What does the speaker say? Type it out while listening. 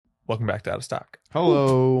Welcome back to Out of Stock.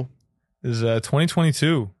 Hello. This is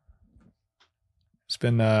 2022. It's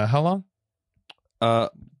been how long?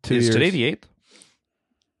 2 is years. today the 8th?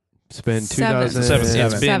 It's been Seven. 2007.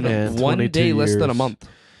 It's been and 1 22 day less than a years. month.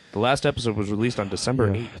 The last episode was released on December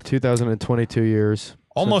 8th. 2022 years.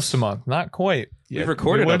 Almost a month. Not quite. We've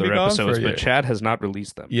recorded We would be other gone episodes, for a but year. Chad has not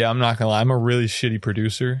released them. Yeah, I'm not gonna lie. I'm a really shitty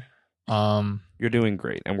producer. You're doing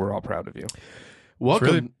great, and we're all proud of you. Welcome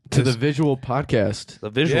really- to the visual podcast.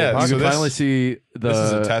 The visual Yeah, You podcast. so can this- finally see this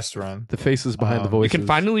is a the test run. faces behind the You You voices. can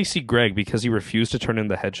finally see Greg because he refused to turn in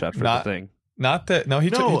the headshot for Not- the thing. Not that. No,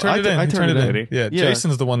 he No, turned it in. I He turned turned it it in. in. Yeah, Yeah.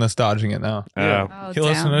 Jason's the one that's dodging it now. Yeah. Oh, He'll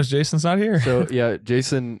listen damn. to us. Jason's not here. So yeah,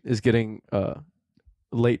 Jason is getting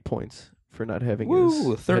late points for not having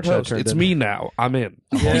Woo! his Third headshot host. turned It's in. me now. I'm in.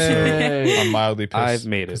 Yay. I'm mildly pissed. I've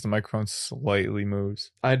made it. because the microphone slightly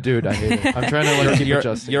moves. I hate it. I'm trying to keep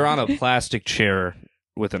adjusting. You're on a plastic chair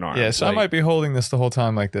with an arm. Yeah, so Like- I might be holding this the whole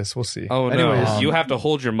time like this. We'll see. Oh Anyways. no! You have to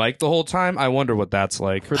hold your mic the whole time. I wonder what that's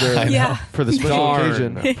like. for the Yeah. for the special Darn.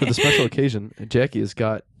 occasion. For the special occasion, Jackie has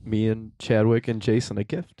got me and Chadwick and Jason a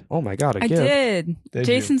gift. Oh my god! I did. Did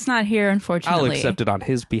Jason's not here, I'll unfortunately. accept it on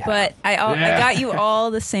his behalf. But I got you all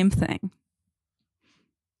the same thing.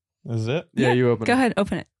 Is it? Yeah, you open Go it. ahead,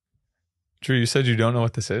 open it. Drew, you said you don't know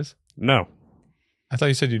what this is? No. I thought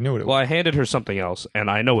you said you knew what it Well, was. I handed her something else,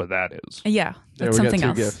 and I know what that is. Yeah, Yeah, that's we got something two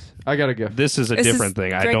else. gifts. I got a gift. This is a This is- different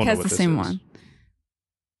thing. I Greg don't know has what the this same is. one.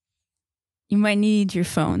 You might need your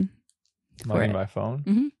phone. Money it. by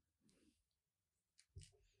phone?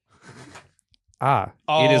 Ah,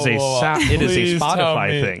 it is a it is a please tell Spotify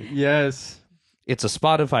me. thing. Yes, It's a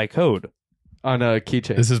Spotify code. on a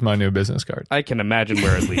keychain. This is my new business card. I can imagine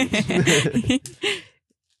where it leads.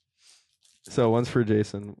 So one's for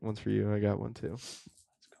Jason, one's for you. I got one too.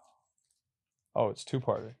 Oh, it's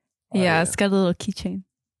two-parter. Yeah, it's got a little keychain.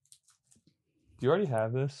 Do you already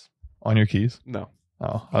have this on your keys? No,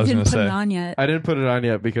 Oh, I You was didn't going to put it say. on yet. I didn't put it on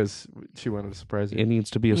yet because she wanted to surprise It you. needs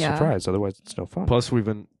to be a Yeah. surprise, otherwise it's no fun. Plus, we've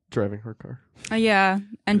been driving her car. Yeah, and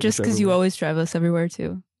Pretty just much because you everywhere. always drive us everywhere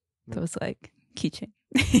too. Yeah. So it's like keychain.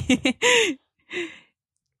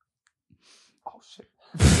 Oh, shit.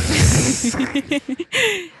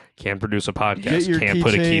 Can't produce a podcast. Get your Can't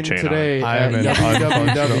put a keychain keychain today I at am an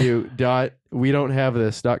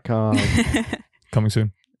www.wedon'thavethis.com. Coming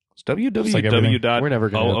soon. Is www. like everything. We're never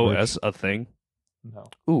gonna have OOS a thing? No.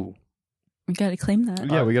 Ooh. We gotta claim that.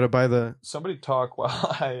 Yeah, we got to buy the. Somebody talk while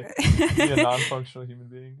I be a non-functional human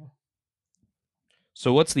being.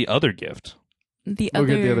 So what's the other gift? The We'll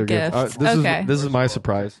other get the other gift. gift. Okay. This is my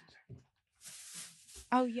surprise.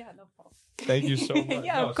 Oh yeah, no problem. Thank you so much.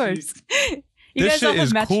 Yeah, No, of course. You this guys all shit have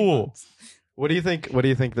is matching cool. ones. What do you think? What do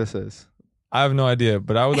you think this is? I have no idea,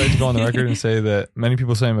 but I would like to go on the record and say that many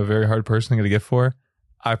people say I'm a very hard person to get a gift for.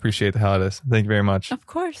 I appreciate the hell out of this. Thank you very much. Of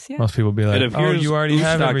course, yeah. Most people be like, It oh, appears you already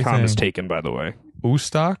have oos.com everything. is taken, by the way. Oos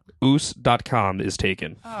stock? Oos.com is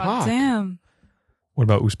taken. Oh Fuck. damn. What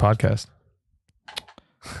about Oos podcast?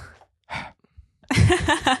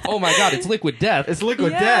 Oh my god, it's Liquid Death. It's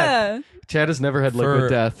liquid death. Yeah. Chad has never had For- liquid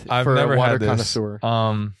death I've for never a water had this.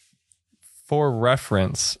 connoisseur. For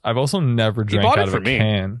reference, I've also never drank bought out it of for a me.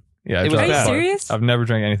 can. Yeah, I It was drank Are you bad. out. serious? I've never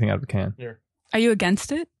drank anything out of a can. Are you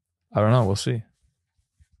against it? I don't know. We'll see.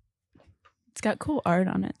 It's got cool art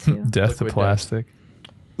on it too. Death to Liquid plastic.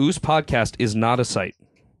 Oos Podcast is not a site.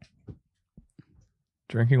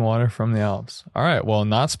 Drinking water from the Alps. All right. Well,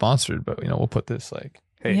 not sponsored, but we'll put this like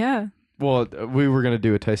Hey. Yeah. Well, we were gonna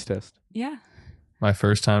do a taste test. Yeah. my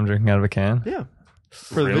first time drinking out of a can. Yeah,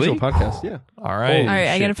 for the Really? visual podcast. Yeah. All right. Holy All right,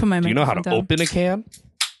 I shit. gotta put my Do you know how to microphone down. open a can?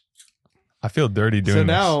 I feel dirty doing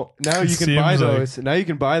So this. now you can Seems buy like- those. Now you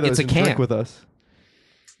can buy those It's a and can. drink with us.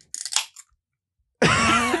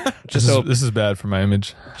 This is bad for my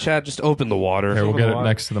image. Chad, just open the water. Here, we'll Open get the it water.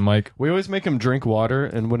 next to the mic. We always make him drink water,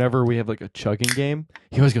 and whenever we have like a chugging game,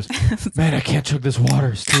 he always goes, "Man, I can't chug this water.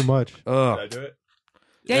 It's too much." Ugh. do it?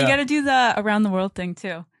 Yeah, you gotta do the around the world thing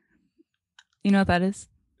too. You know what that is?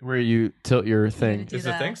 Where you tilt your thing. Do Is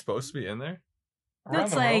the that. thing supposed to be in there? No,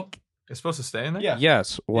 it's like It's supposed to stay in there? Yeah.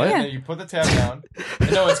 Yes. What? Yeah. You put the tab down.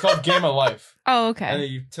 No, it's called Game of Life. oh okay.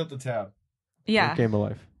 you tilt the tab. Yeah. Game of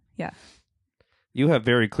Life. You have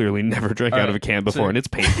very clearly never drank out of a can before, So- and it's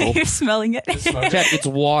painful. You're smelling it. Chad, it's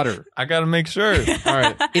water. I gotta make sure. All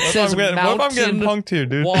right. It says what if I'm getting mountain punked here,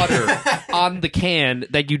 dude? water on the can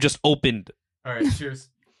that you just opened. All right. Cheers.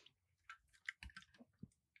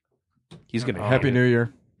 He's gonna Happy New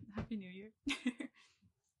Year. Happy New Year.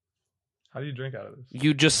 How do you drink out of this?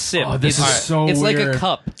 You just sip. Oh, this it's is so it's like a weird.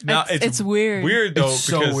 cup. Now It's weird. Weird though, It's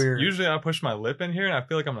so because weird. usually I push my lip in here and I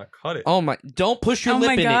feel like I'm gonna cut it. Oh my! Don't push your Oh lip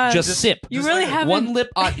my in God. it. Just sip. You Just really like haven't. One lip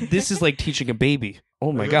on. This is like teaching a baby.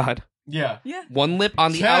 Oh my god! Yeah. Yeah. One lip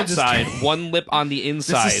on the Chad just- outside, one lip on the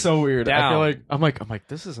inside. This is so weird. I Down. feel like I'm like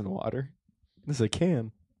this isn't water. This is a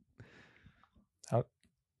can.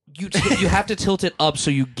 You have to tilt it up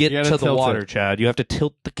so you get You gotta to the tilt water, it. Chad. You have to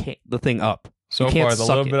tilt the thing up. So You can't far, the suck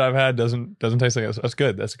little it. bit I've had doesn't taste like this. That's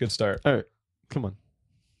good. That's a good start. All right, come on.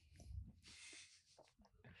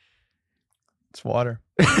 It's water.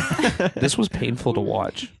 This was painful to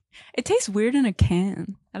watch. It tastes weird in a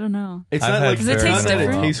can. I don't know. It's I've not had like Does it very taste that it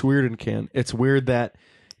different? tastes weird in can. It's weird that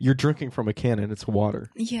you're drinking from a can and it's water.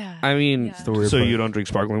 Yeah. I mean, Yeah. The weird so part. you don't drink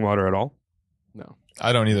sparkling water at all? No,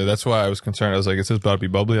 I don't either. That's why I was concerned. I was like, "Is this about to be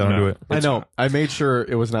bubbly?" I don't No. do it. I It's know. not. I made sure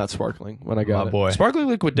it was not sparkling when I got My it. boy, Sparkling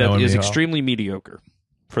liquid death Knowing is me well. extremely mediocre,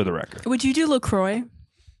 for the record. Would you do LaCroix?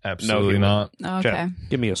 absolutely No, not. Okay. Chad,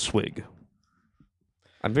 give me a swig.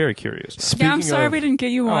 I'm very curious. Now. Speaking Yeah, I'm sorry of- we didn't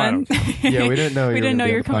get you Oh, I one. don't Yeah, we didn't know. we you didn't know were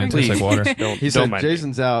you were gonna coming. be on Tastes like water. Don't, He don't said mind me.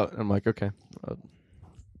 Jason's out. I'm like, okay.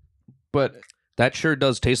 But That sure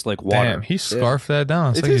does taste like water. Damn, he scarfed that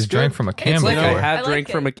down. It's It like he's tastes drank good. from a can It's like before. I have I like drank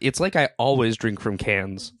from it. a. It's like I always drink from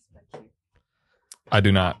cans. I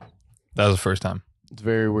do not. That was the first time it's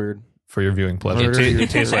very weird. for your viewing pleasure. Murder. It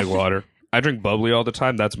tastes like water. I drink bubbly all the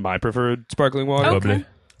time. That's my preferred sparkling water. Okay. Bubbly.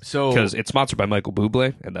 So Because it's sponsored by Michael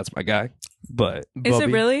Bublé, and that's my guy. But Is Bubby, it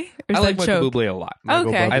really? Or is I like that Michael joke? Bublé a lot. Michael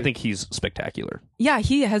Okay. Bubby. I think he's spectacular. Yeah,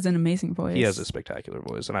 he has an amazing voice. He has a spectacular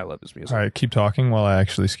voice, and I love his music. All right, keep talking while I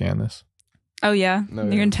actually scan this. Oh yeah, No,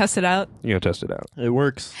 you're yeah. gonna test it out. You know, test it out. It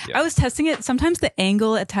works. Yeah. I was testing it. Sometimes the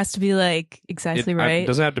angle it has to be like exactly It right.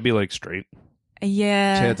 doesn't have to be like straight.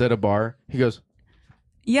 Yeah, Chad's at a bar. He goes,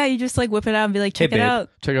 yeah. You just like whip it out and be like, Hey, check it babe. out.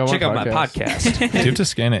 check out my podcast. Do you have to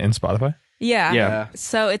scan it in Spotify? Yeah. Yeah.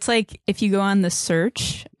 So it's like if you go on the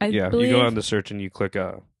search, I Yeah, believe, you go on the search and you click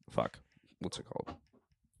fuck. What's it called?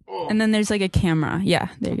 and then there's like a camera. Yeah,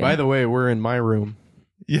 there you go. By the way, we're in my room.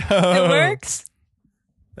 Yo, it works.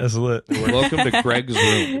 That's lit. Welcome to Greg's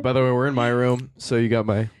room. By the way, we're in my room. So you got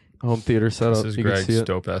my home theater set This up. is You can see Greg's it.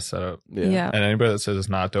 dope ass setup. Yeah. And anybody that says it's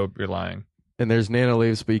not dope, you're lying. And there's nano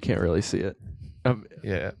leaves, but you can't really see it.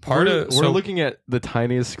 Yeah, We're looking at the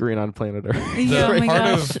tiniest screen on planet Earth. Yeah, oh my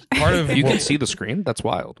gosh. part of You what- can see the screen. That's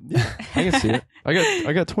wild. I can see it. I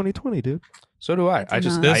got 20/20, dude. So do I. I do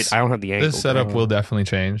just not. I don't have the angle. this setup will definitely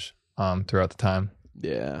change throughout the time.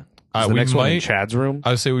 Yeah. Is the we next one in might. Chad's room.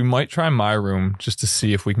 I would say we might try my room just to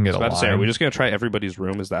see if we can get I was a about to say, line. are we just gonna try everybody's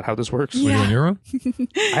room? Is that how this works? We do in your room?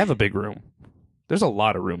 I have a big room. There's a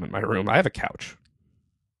lot of room in my room. I have a couch.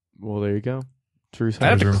 Well, there you go. True. I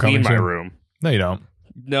have to room clean coming my soon? room. No, you don't.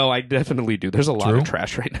 No, I definitely do. There's a lot True. of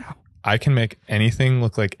trash right now. I can make anything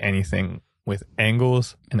look like anything with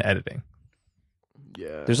angles and editing.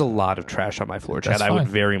 Yeah. There's a lot of trash on my floor, Chad. That's I would fine.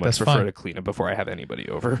 very much That's prefer fine. to clean it before I have anybody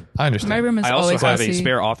over. I understand. My room is I also always have a messy.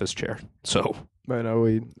 spare office chair. So I know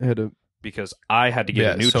we had to. because I had to get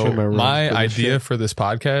Yeah, a new so chair. my room my for this idea shit. for this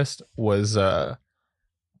podcast was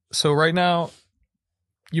so right now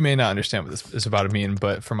you may not understand what this is about to mean,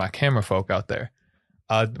 but for my camera folk out there,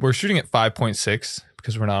 we're shooting at 5.6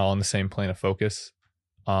 because we're not all in the same plane of focus.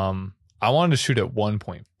 I wanted to shoot at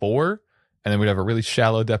 1.4 and then we'd have a really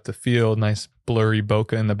shallow depth of field, nice blurry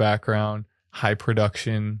bokeh in the background, high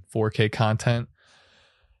production 4K content.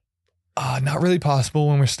 Not really possible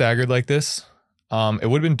when we're staggered like this. It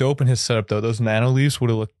would have been dope in his setup though. Those nano leaves would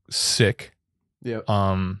have looked sick. Yeah.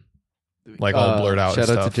 Like all blurred out and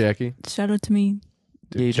Shout out stuff. to Jackie. Shout out to me.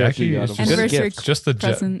 Dude, Yeah, Jackie got is him. just, Anniversary just the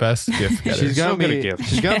present. best gift getter. She's got So good me. at gifts.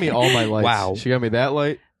 She's got me all my lights. Wow. She got me that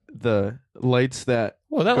light, the lights that.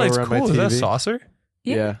 Well, that Go light's around my cool. Is that a TV. saucer?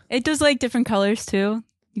 Yeah. It does like different colors too.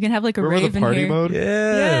 You can have like a Remember rave the in party here. mode?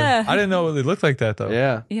 Yeah. I didn't know they looked like that though.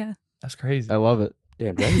 Yeah, Yeah. That's crazy. I love it.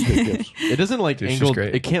 Damn, Jackie's good gifts. It doesn't like Dude, she's angle.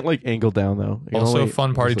 great. It can't like angle down though. It Also, a only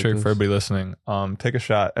fun party goes like trick this. for everybody listening. Take a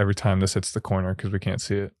shot every time this hits the corner because we can't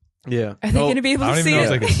see it. Yeah. Are they Oh, going to be able I to don't see even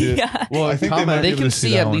know it? if they can see it. Yeah. Well, I think they comment, might be They able can to see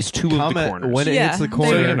see that at one. least two of the comment corners. when it Yeah, hits the there so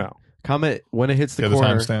corner. you know. Comment when it hits the Yeah, the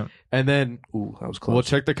corner, timestamp. and then Ooh, that was close. we'll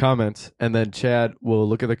check the comments, and then Chad will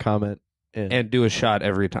look at the comment and do a shot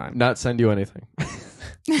every time. not send you anything.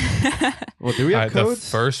 Well, do we have Alright, the codes?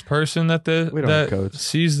 first person that We don't have that codes.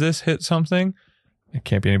 sees this hit something, it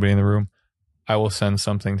can't be anybody in the room. I will send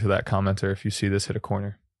something to that commenter if you see this hit a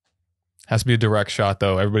corner. Has to be a direct shot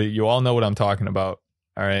though. Everybody, you all know what I'm talking about.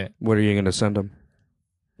 All right, What are you going to send them?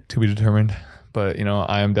 to be determined. but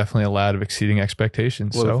I am definitely a lad of exceeding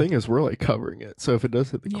expectations. Well, so the thing is, we're like covering it, so if it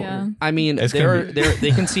does hit the Yeah. corner, I mean, It's gonna be-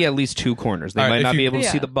 they can see at least two corners. They All right, might if not you- be able to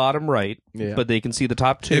see Yeah. the bottom right, yeah. but they can see the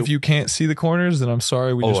top two. if you can't see the corners, then I'm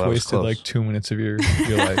sorry. We Oh, just that was wasted close. like 2 minutes of your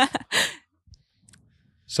life.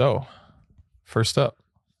 So, first up,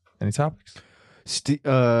 any topics?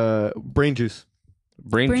 Brain juice.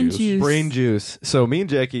 brain juice. Brain juice. So me and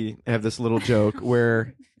Jackie have this little joke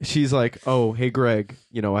where she's like, "Oh, hey Greg,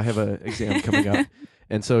 I have an exam coming up,"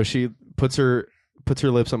 and so she puts her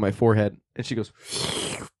lips on my forehead, and she goes,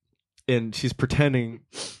 and she's pretending.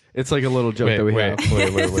 It's like a little joke that we have.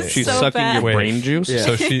 wait. She's So sucking bad. your Wait. brain juice. Yeah.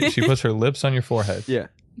 So she puts her lips on your forehead. Yeah,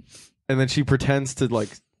 and then she pretends to like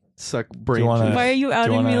suck brain wanna- juice. Why are you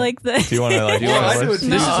outing me wanna- like this? Do you want to like? Do you wanna- I do it This is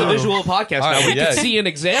a No. visual podcast All now. right, We yeah. can see an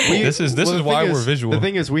example. This is Well, the why thing we're is- visual. The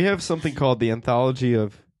thing is, we have something called the anthology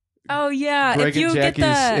of Oh yeah, Greg if you and get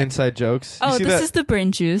Jackie's the inside jokes. You oh, see this that? is the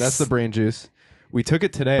brain juice. That's the brain juice. We took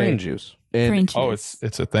it today. brain juice. and- brain juice. Oh,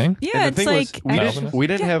 it's a thing. yeah, and the it's thing like was, we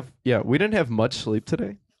didn't Yeah. we didn't have much sleep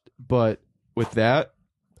today, but with that,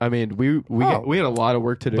 I mean, we Oh. we had a lot of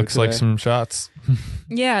work to do. Looks today. like some shots.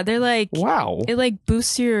 yeah, they're like Wow. it like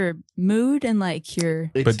boosts your mood and like your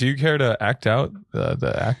It's- But do you care to act out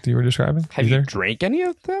the act you were describing? Have you Either? drank any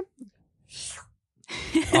of them?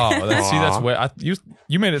 Oh, that's Aw. way.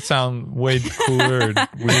 You made it sound way cooler or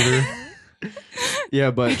weirder.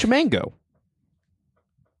 yeah, but Peach mango.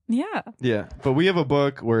 yeah. yeah, but we have a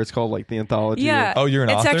book where it's called like the anthology. Yeah. Oh, you're an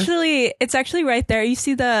It's author. actually right there. You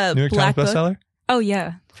see the New York black Times book? bestseller. Oh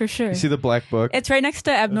yeah, for sure. You see the black book, It's right next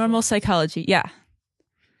to abnormal psychology. Yeah.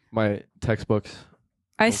 my textbooks.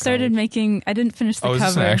 I Oh, started college. making I didn't finish the Oh, is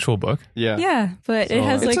this cover. an actual book? Yeah, Yeah, but So, it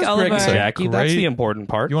has It like says all Greg of and our Jackie. That's Great- the important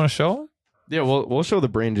part. You want to show them? yeah. We'll show the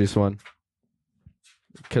brain juice one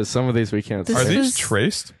because some of these we can't. This Are say. these is-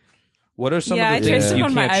 traced? What are some yeah, I of the traced things them you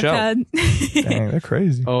on my can't show? iPad. Dang, they're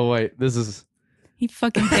crazy. Oh wait, this is He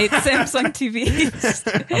fucking hates Samsung TVs.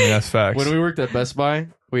 I mean, that's facts. when we worked at Best Buy.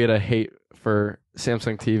 We had a hate for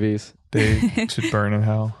Samsung TVs. They should burn in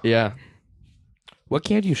hell. Yeah, What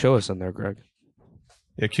can't you show us in there, Greg?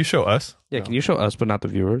 Yeah, can you show us? Yeah, No. can you show us but not the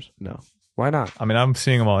viewers? no. Why not? I mean, I'm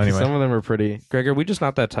seeing them all anyway. Some of them are pretty. Greg, are we just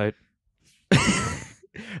not that tight?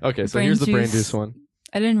 Okay, so Brain here's the brain juice. juice one.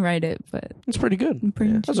 I didn't write it, but It's pretty good.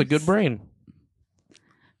 brain That's a good brain.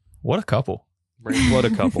 What a couple. What a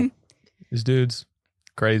couple. These dudes,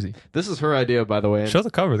 crazy. This is her idea, by the way. Show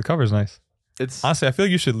the cover. The cover's nice. It's Honestly, I feel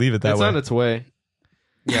like you should leave it that it's way. on its way.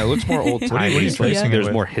 Yeah, it looks more old What are you timey. tracing it There's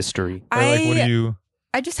with? more history. Or like, what do you?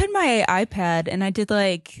 I just had my iPad and I did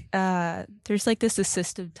like there's like this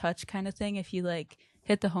assistive touch kind of thing. If you like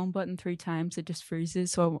hit the home button 3 times, it just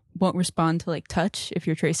freezes, so it won't respond to like touch if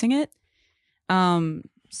you're tracing it.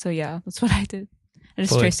 So yeah, that's what I did. I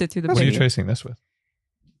just Well, like, traced it through the What are you brain. tracing this with?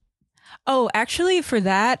 Oh, actually, for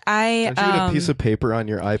that, Don't you get a piece of paper on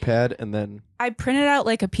your iPad and then I printed out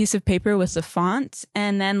like a piece of paper with the font,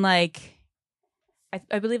 and then like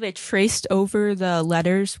I believe I traced over the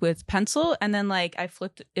letters with pencil, and then like I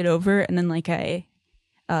flipped it over, and then like I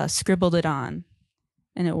scribbled it on,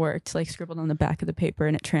 and it worked. Like scribbled on the back of the paper,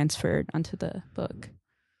 and it transferred onto the book.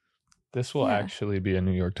 This will Yeah. actually be a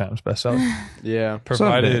New York Times bestseller, yeah,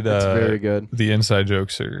 provided it's very good. the inside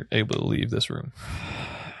jokes are able to leave this room.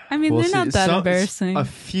 I mean, We'll they're not see. that Some- embarrassing. A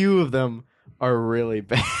few of them are really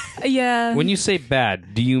bad. Yeah. When you say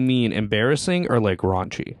bad, do you mean embarrassing or like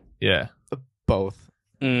raunchy? Yeah. Both.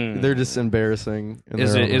 They're just embarrassing. in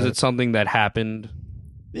Is their it own is right. it something that happened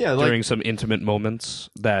Yeah, like during some intimate moments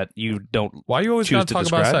that you don't? Why you always Choose gotta to talk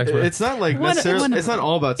about describe? sex? Bro? it's not like One- necessarily. one of It's not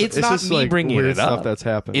all about. It's it's not just me like bringing weird it stuff up. that's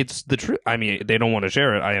happened. It's the truth. I mean, they don't want to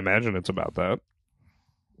share it. I imagine it's about that.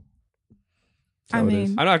 I how it mean, is.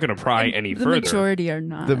 I'm not going to pry any the further. majority are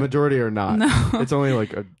not. the majority are not. No. It's only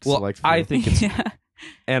like a Well, select. I few. think it's yeah.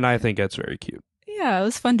 and I think it's very cute. Yeah, it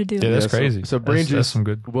was fun to do. Yeah, that's Yeah, so- crazy. so brain that's juice- some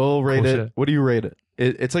good. We'll rate Cool it. shit. What do you rate it?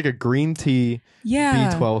 It's like a green tea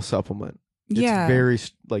Yeah. B12 supplement. It's Yeah. very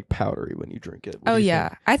like powdery when you drink it. What Oh do you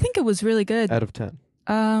yeah, I think it was really good. think? Out of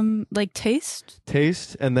 10. Like taste.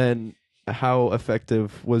 Taste, and then how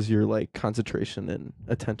effective was your like concentration and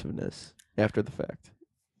attentiveness after the fact?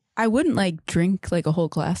 I wouldn't like drink like a whole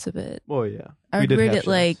glass of it. Well, yeah. I We would did rate half it shots.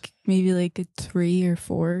 like maybe like a 3 or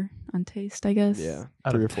 4 on taste, I guess. Yeah,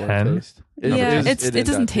 Out 3 or of 4 10? taste. Yeah, is- it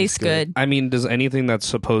doesn't taste good. I mean, does anything that's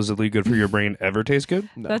supposedly good for your brain ever taste good?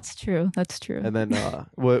 No. That's true. That's true. And then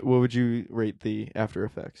what would you rate the after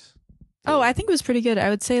effects? Oh, I think it was pretty good. I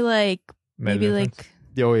would say like Made a maybe difference?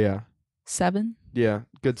 like Oh yeah, 7. yeah,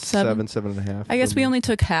 good 7. 7.5. I guess for we me. only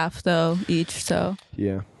took half though each, so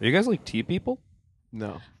Yeah, Are you guys like tea people?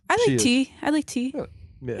 no. I She like is. tea. I like tea. Yeah.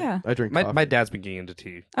 Yeah. I drink coffee. My dad's been getting into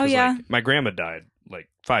tea. Oh, 'Cause, yeah? like, my grandma died like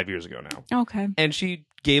 5 years ago now. Okay. And she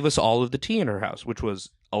gave us all of the tea in her house, which was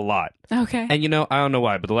a lot. Okay. And, I don't know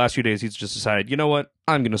why, but the last few days he's just decided, you know what?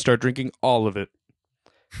 I'm going to start drinking all of it.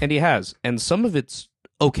 And he has. And some of it's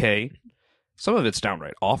okay. Some of it's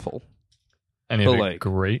downright awful. Any But, of it like-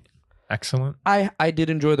 great, excellent. I did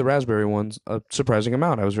enjoy the raspberry ones a surprising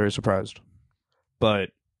amount. I was very surprised.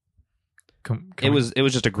 But it was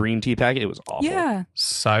just a green tea packet. It was awful. Yeah. I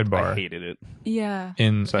sidebar hated it. Yeah.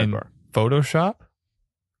 in Sidebar. Photoshop.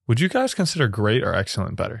 Would you guys consider great or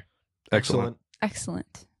excellent better? Excellent.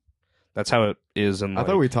 Excellent. That's how it is in I like,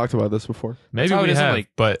 thought we talked about this before. Maybe how it we is in, have, like,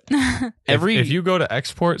 but every if you go to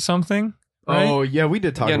export something, right? Oh yeah, we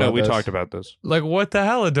did talk yeah, about no, we this. talked about this. Like what the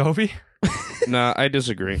hell, Adobe? Nah, I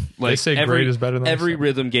disagree. Like They say every, great is better than every excellent.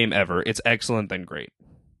 rhythm game ever. It's excellent then great.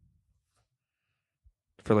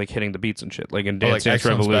 For like hitting the beats and shit, like in Oh, Dance like Dance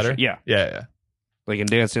excellent's Revolution, better? yeah, Yeah. like in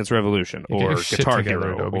Dance Dance Revolution Yeah, get or your shit Guitar together,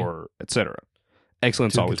 Hero Adobe. or etc.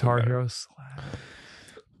 Excellence Dude, always Guitar been better. Hero slap.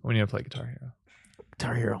 We need to play Guitar Hero.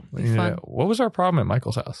 Guitar Hero. We need Fun. to, what was our problem at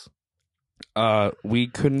Michael's house? We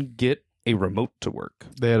couldn't get a remote to work.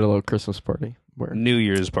 They had a little Christmas party. Where New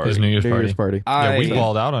Year's party. His New Year's New party. Year's party. Yeah, we I-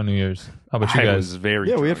 balled out on New Year's. How about you I guys? was very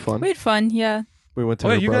Yeah, we had drunk. fun. We had fun. Yeah. We went to Oh,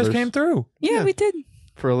 her yeah, you guys brother's came through. Yeah, Yeah. we did.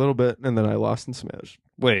 for a little bit, and then I lost in Smash.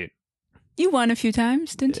 Wait, You won a few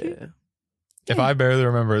times, didn't you? Yeah. If I barely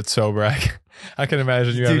remember it sober, I can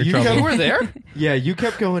imagine you Dude, having you trouble. got- you were there? Yeah, you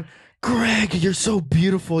kept going, Greg, you're so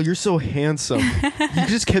beautiful. You're so handsome. You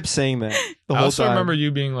just kept saying that the I whole also time. remember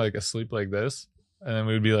you being like asleep like this, and then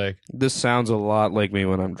we would be like, This sounds a lot like me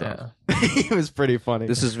when I'm drunk. yeah. it was pretty funny.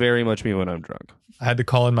 This is very much me when I'm drunk. I had to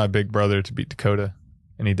call in my big brother to beat Dakota,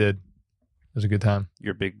 and he did. It was a good time.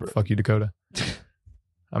 Your big bro. Fuck you, Dakota.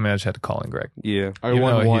 I mean, I just had to call in Greg. Yeah. I Even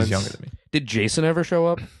won though once. he's younger than me. Did Jason ever show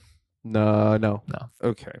up? No.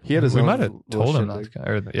 Okay. He had his We own might have little told him not to shindig.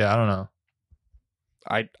 come. Or, yeah, I don't know.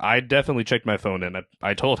 I definitely checked my phone and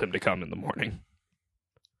I told him to come in the morning.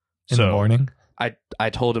 In the morning. I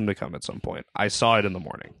told him to come at some point. I saw it in the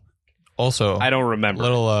morning. Also, I don't remember.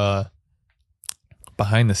 little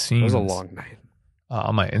behind the It scenes was a long night.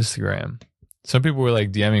 on my Instagram. Some people were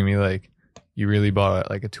like DMing me like, "You really bought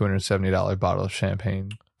like a $270 bottle of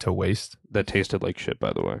champagne to waste?" That tasted like shit,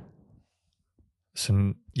 by the way.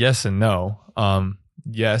 So yes and no.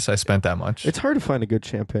 Yes, I spent that much. It's hard to find a good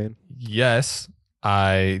champagne. Yes,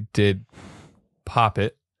 I did pop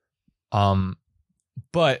it.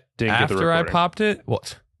 But Didn't get the after I recording. popped it,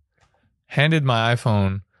 handed my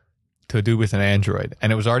iPhone to a dude with an Android,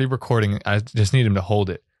 and it was already recording. I just need him to hold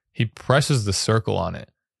it. He presses the circle on it,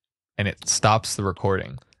 and it stops the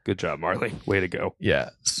recording. Good job, Marley. Way to go. Yeah.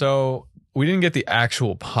 So we didn't get the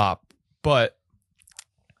actual pop, but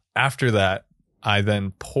after that, I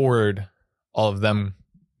then poured all of them,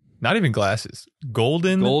 not even glasses,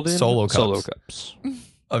 golden solo cups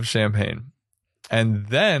of champagne. And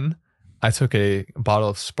then I took a bottle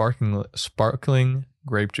of sparkling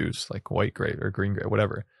grape juice, like white grape or green grape,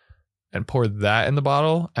 whatever, and poured that in the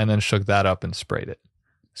bottle and then shook that up and sprayed it.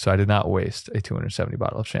 So I did not waste a 270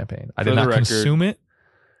 bottle of champagne. I For did the not record, consume it.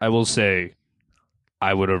 I will say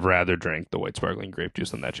I would have rather drank the white sparkling grape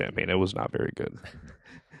juice than that champagne. It was not very good.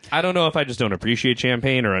 I don't know if I just don't appreciate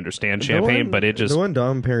champagne or understand champagne, but it just the one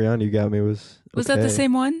Dom Perignon you got me was that the okay.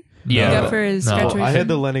 same one? Yeah. You got for his No. graduation? I had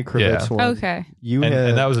the Lenny Kravitz Yeah. one. Okay. You And, had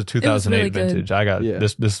and that was a 2008 really good. vintage. I got Yeah.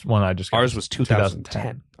 this one. I just got ours was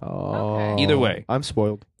 2010. Oh, Either way. I'm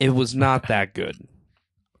spoiled. It was not that good.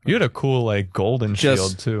 You had a cool like golden Just-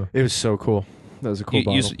 shield too. It was so cool. That was a cool You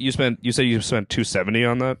bottle. you said you spent $270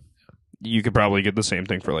 on that. You could probably get the same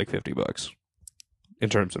thing for like $50 in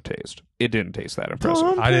terms of taste. It didn't taste that impressive.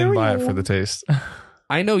 Dom I didn't buy it Perignon. for the taste.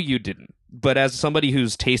 I know you didn't, but as somebody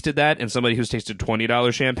who's tasted that and somebody who's tasted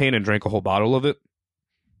 $20 champagne and drank a whole bottle of it,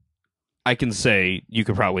 I can say you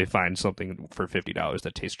could probably find something for $50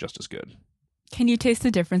 that tastes just as good. Can you taste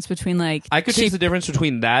the difference between like I could cheap- taste the difference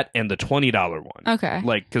between that and the $20 one. Okay.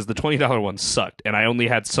 Like, because the $20 one sucked, and I only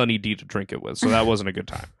had Sunny D to drink it with, so that wasn't a good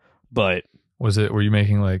time. But Were you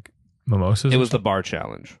making like mimosas? it or was the something? bar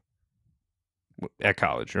challenge at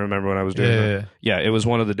college. You remember when I was doing that? Yeah. Yeah, it was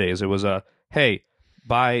one of the days. It was hey,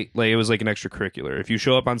 buy, like, it was like an extracurricular. If you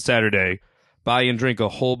show up on Saturday, buy and drink a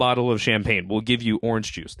whole bottle of champagne. We'll give you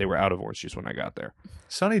orange juice. They were out of orange juice when I got there.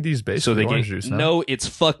 Sunny D's So basically they orange gave, juice. No, no, it's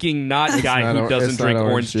fucking not a guy not who or- doesn't it's not drink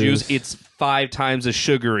orange orange juice. juice. It's 5 times as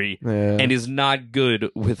sugary Yeah. and is not good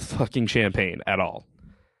with fucking champagne at all.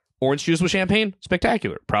 Orange juice with champagne,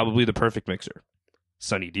 spectacular. Probably the perfect mixer.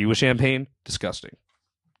 Sunny D with champagne, disgusting.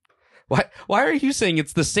 Why are you saying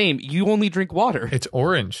it's the same? You only drink water. it's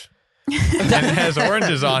orange. and it has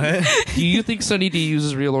oranges on it. Do you think Sunny D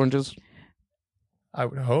uses real oranges? I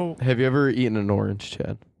would hope. Have you ever eaten an orange,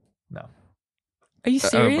 Chad? No. Are you Oh my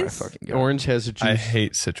serious? fucking God. Orange has a juice. I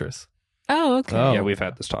hate citrus. Oh, okay. Oh. Yeah, we've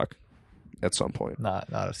had this talk at some point. Not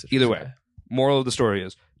a citrus. Either way. guy. Moral of the story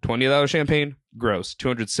is $20 champagne, gross.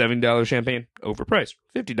 $270 champagne, overpriced.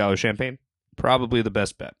 $50 champagne, probably the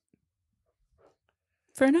best bet.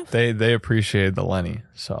 Fair enough. They appreciated the Lenny,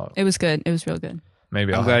 so It was good. It was real good.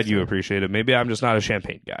 maybe I'm I'll glad have you to- appreciate it. Maybe I'm just not a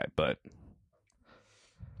champagne guy, but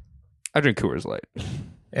I drink Coors Light.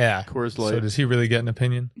 Yeah. Coors So Light. does he really get an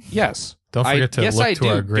opinion? Yes. Don't forget to yes, look I to do,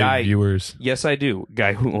 our great guy. viewers. Yes, I do.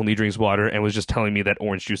 Guy who only drinks water and was just telling me that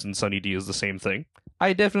orange juice and Sunny D is the same thing.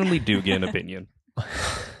 I definitely do get an opinion.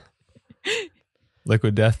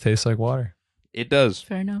 Liquid death tastes like water. It does.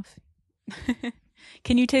 Fair enough.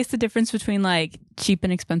 Can you taste the difference between like cheap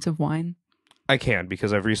and expensive wine? I can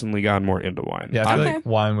because I've recently gotten more into wine. Yeah, I feel Okay. like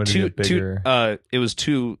wine would get bigger. It was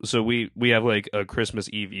two. So we have like a Christmas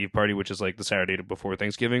Eve party, which is like the Saturday before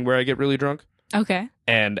Thanksgiving, where I get really drunk. Okay.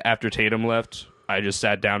 And after Tatum left, I just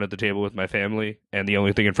sat down at the table with my family, and the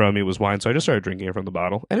only thing in front of me was wine. So I just started drinking it from the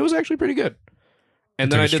bottle, and it was actually pretty good. And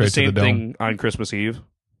You then I took it did the straight to same the thing on Christmas Eve,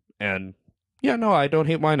 and yeah, no, I don't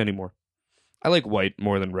hate wine anymore. I like white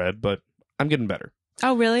more than red, but I'm getting better.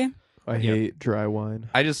 Oh, really? I hate dry wine.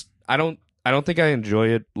 I don't think I enjoy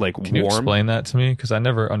it like Can you warm. explain that to me? Because I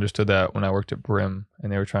never understood that when I worked at Brim,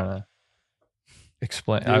 and they were trying to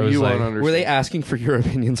explain. I was you like, won't understand. Were they asking for your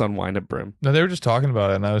opinions on wine at Brim? no, they were just talking about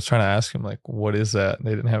it, and I was trying to ask him like, what is that? And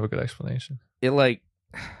they didn't have a good explanation. It like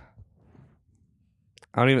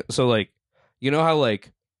I don't even so like you know how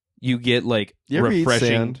like you get like You ever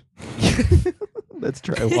refreshing eat sand? That's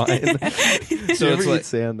dry wine. So you it's ever like- eat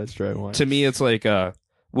sand? That's dry wine. to me it's like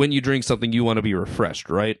when you drink something you want to be refreshed,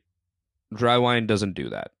 right? Dry wine doesn't do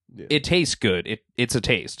that. Yeah. It tastes good. It's a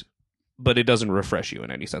taste, but it doesn't refresh you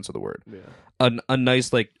in any sense of the word. Yeah. A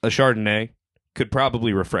nice like a Chardonnay could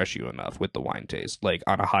probably refresh you enough with the wine taste. Like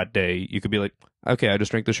on a hot day, you could be like, okay, I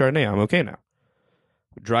just drank the Chardonnay. I'm okay now.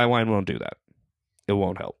 Dry wine won't do that. It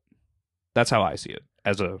won't help. That's how I see it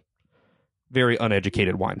as a very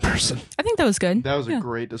uneducated wine person. I think that was good. That was a Yeah.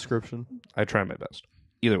 great description. I try my best.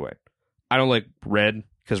 Either way, I don't like red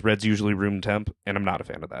because red's usually room temp, and I'm not a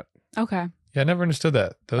fan of that. Okay. Yeah, I never understood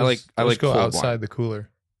that. Those, I those like go cold outside wine. the cooler.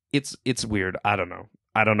 It's weird. I don't know.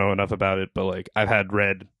 I don't know enough about it, but like I've had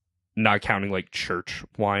red, not counting like church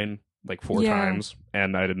wine, like 4 Yeah. times,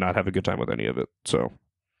 and I did not have a good time with any of it. So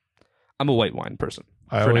I'm a white wine person.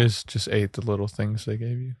 I For now. always just ate the little things they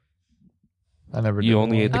gave you. I never. You did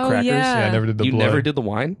only wine. ate the Oh, crackers. yeah. Yeah, I never did the You blood. never did the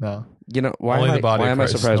wine. No, You know why? only Am the body why of am I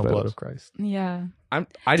Christ, surprised no by blood this? of Christ. Yeah. I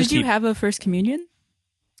just Did you keep- have a first communion?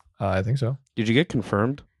 I think so. Did you get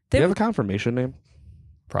confirmed? Do They you have were- a confirmation name?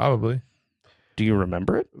 Probably. Do you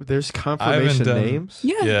remember it? There's confirmation done- names.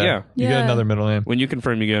 Yeah. Yeah. Yeah. You get Yeah. another middle name. When you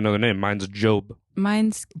confirm, you get another name. Mine's Job.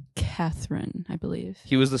 Mine's Catherine, I believe.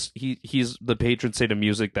 He was this. He's the patron saint of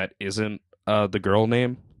music that isn't the girl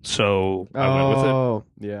name. So I went with it. Oh,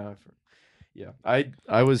 yeah. Yeah.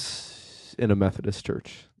 I was in a Methodist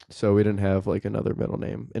church, so we didn't have like another middle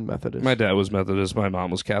name in Methodist. My dad was Methodist. My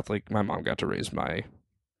mom was Catholic. My mom got to raise my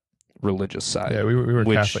religious side, Yeah, we were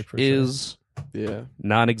which Catholic for sure. is Yeah.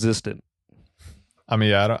 non-existent. I mean,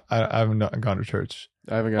 yeah, I haven't gone to church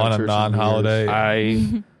I haven't gone on to a church in non-holiday.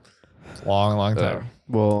 years. I Long time.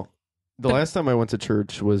 Well, the last time I went to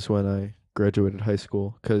church was when I graduated high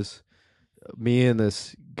school, because me and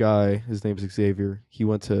this guy, his name's Xavier, he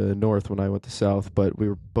went to North when I went to South, but we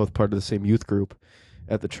were both part of the same youth group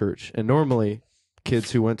at the church. And normally,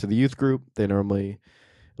 kids who went to the youth group, they normally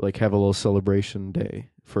like have a little celebration day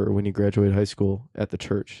for when you graduate high school at the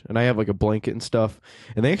church. And I have like a blanket and stuff.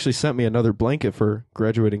 And they actually sent me another blanket for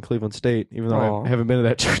graduating Cleveland State, even though Aw. I haven't been to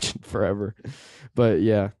that church in forever. But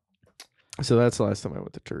yeah. So that's the last time I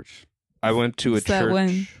went to church. went to a Is that church.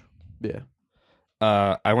 when- Yeah.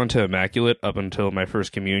 I went to Immaculate up until my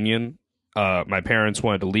first communion. My parents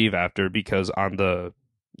wanted to leave after because on the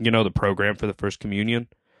program for the first communion,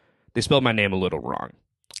 they spelled my name a little wrong.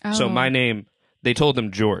 So Oh. my name, they told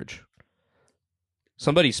them George.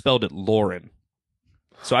 Somebody spelled it Lauren.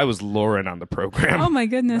 So I was Lauren on the program. Oh my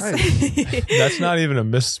goodness. That's not even a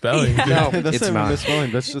misspelling. Yeah. No, that's it's not not. even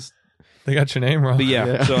misspelling. That's just They got your name wrong. But yeah,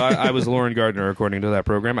 Yeah. so I was Lauren Gardner according to that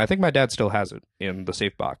program. I think my dad still has it in the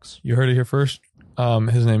safe box. You heard it here first.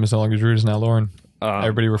 His name is no longer Drew. It's now Lauren.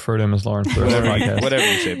 Everybody refer to him as Lauren for the whatever, podcast. whatever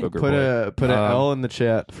you say, Booker put Boy. a Um, L in the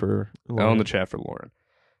chat for L in the chat for Lauren.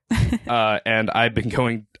 And I've been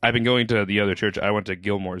going to the other church. I went to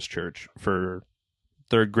Gilmore's church for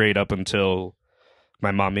 3rd grade up until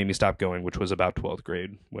my mom made me stop going, which was about 12th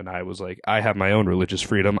grade, when I was like, I have my own religious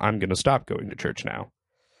freedom. I'm going to stop going to church now.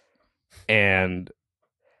 And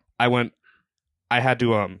I was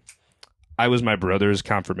my brother's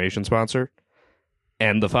confirmation sponsor.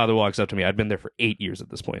 And the father walks up to me. I'd been there for 8 years at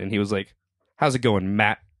this point, and he was like, "How's it going,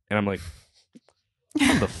 Matt?" And I'm like,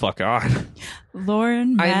 "Come the fuck on."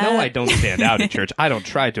 Lauren, Matt. I know I don't stand out at church. I don't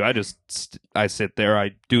try to. I sit there.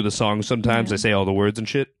 I do the songs sometimes. Yeah. I say all the words and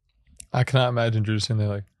shit. I cannot imagine Drew sitting there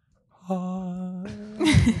like,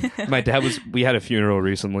 My dad we had a funeral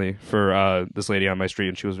recently for this lady on my street,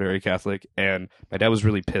 and she was very Catholic. And my dad was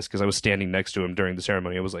really pissed because I was standing next to him during the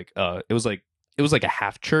ceremony. It was like a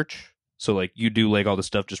half church. So like you do like all the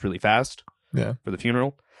stuff just really fast. Yeah. For the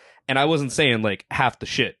funeral. And I wasn't saying like half the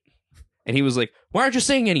shit. And he was like, "Why aren't you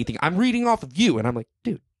saying anything? I'm reading off of you." And I'm like,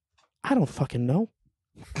 "Dude, I don't fucking know.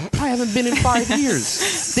 I haven't been in 5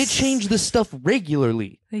 years. They change this stuff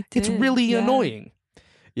regularly. They It's did, really yeah. annoying."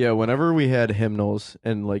 Yeah, whenever we had hymnals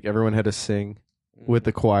and like everyone had to sing with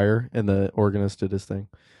the choir and the organist did his thing.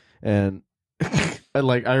 And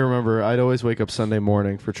I remember I'd always wake up Sunday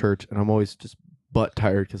morning for church and I'm always just butt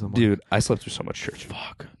tired because I'm Dude, I slept through so much church. like,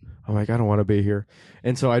 fuck. I'm like, I don't want to be here.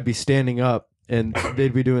 And so I'd be standing up and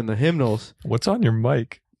they'd be doing the hymnals. what's on your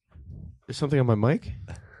mic? There's something on my mic?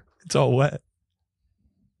 It's all wet.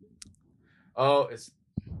 Oh, it's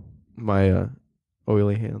my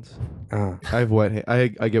oily hands. I have wet I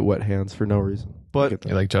get wet hands for no reason. But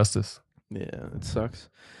You like justice. yeah, it sucks.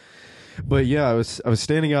 But yeah, I was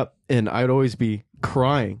standing up and I'd always be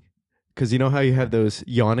crying because you know how you have those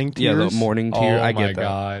yawning Yeah, tears. the morning tear. Oh I my get that.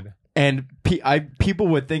 God. And people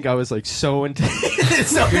would think I was like so into.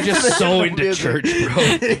 You're just so into church, bro.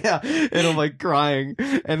 Yeah, and I'm like crying,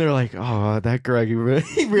 and they're like, "Oh, that Greg, he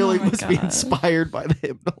really Oh my must be God. inspired by the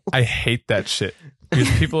hymnal." I hate that shit because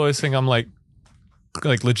people always think I'm like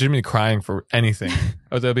legitimately crying for anything.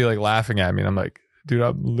 Or they'll be like laughing at me, and I'm like, dude,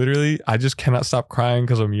 I just cannot stop crying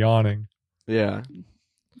because I'm yawning. Yeah,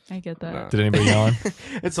 I get that. Nah. Did anybody yawn?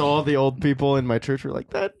 it's all the old people in my church were like,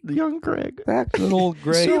 "That young Greg." That good old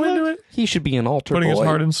Greg. So into it. He should be an altar Putting boy. his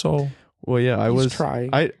heart and soul. Well, yeah, I He's was trying.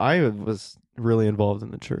 I was really involved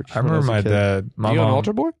in the church. I when remember was a my kid. dad. My you an mom.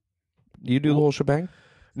 altar boy? You do the whole shebang?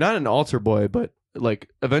 Not an altar boy, but like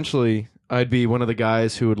eventually I'd be one of the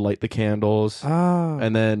guys who would light the candles, Ah.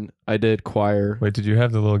 and then I did choir. Wait, did you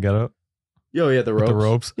have the little get up Oh yeah, the with ropes. the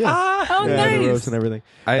ropes? Yeah. Oh, Yeah, nice. the ropes and everything.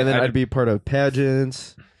 And then I'd be part of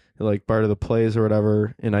pageants, like part of the plays or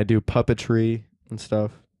whatever, and I do puppetry and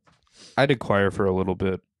stuff. I did choir for a little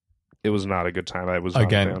bit. It was not a good time. I was not a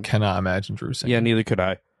Again, fan. cannot imagine Drew singing. Yeah, neither could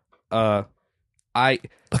I. I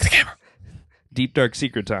Look at the camera. deep dark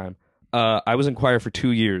secret time. I was in choir for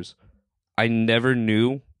 2 years. I never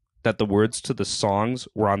knew that the words to the songs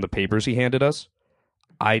were on the papers he handed us.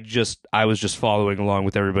 I was just following along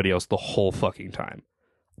with everybody else the whole fucking time.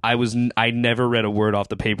 I never read a word off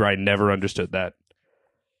the paper. I never understood that.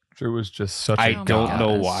 Drew was just such a I my don't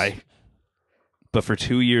know gosh. why. But for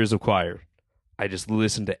 2 years of choir, I just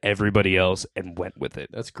listened to everybody else and went with it.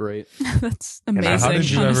 That's great. That's I- amazing. How did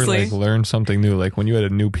you honestly. ever like learn something new? Like when you had a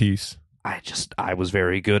new piece, I was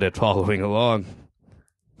very good at following along.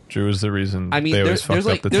 Drew was the reason I mean, they always there's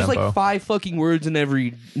fucked up the there's tempo. like 5 fucking words in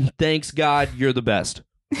every "Thanks God, you're the best."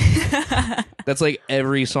 That's like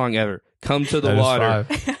every song ever. Come to the That is water,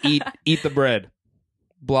 5. eat the bread.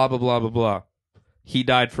 Blah blah blah blah blah. He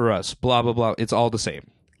died for us. Blah blah blah. It's all the same.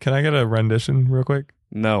 Can I get a rendition real quick?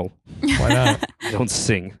 No, Why not? I don't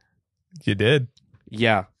sing. You did.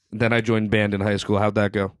 Yeah. Then I joined band in high school. How'd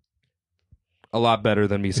that go? A lot better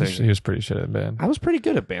than me He singing. was pretty shit at band. I was pretty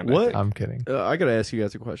good at band. I What? think. I'm kidding. I gotta ask you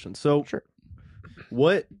guys a question. So, Sure.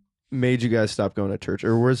 what made you guys stop going to church,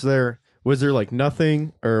 or was there like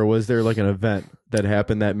nothing, or was there like an event that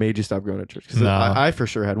happened that made you stop going to church? Because No. I for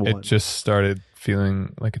sure had one. It just started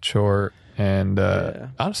feeling like a chore, and Yeah.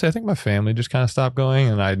 honestly, I think my family just kind of stopped going,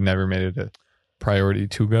 and I'd never made it a priority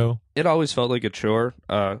to go. It always felt like a chore.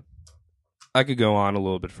 I could go on a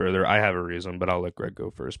little bit further. I have a reason, but I'll let Greg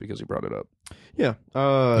go first because he brought it up. Yeah.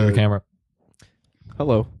 Look at the camera.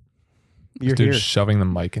 Hello. This You're dude's here. shoving the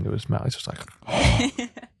mic into his mouth. He's just like,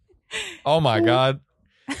 oh my god,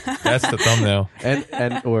 that's the thumbnail.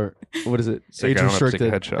 and or what is it? It's like, Age I don't have to take a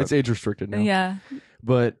restricted. headshot. It's age restricted now. Yeah.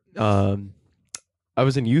 But I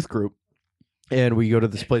was in youth group, and we go to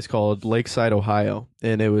this place called Lakeside, Ohio,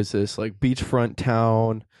 and it was this like beachfront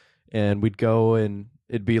town, and we'd go and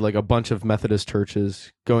it'd be like a bunch of Methodist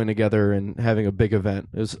churches going together and having a big event.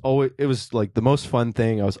 It was like the most fun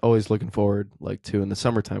thing I was always looking forward like to in the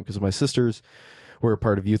summertime because my sisters were a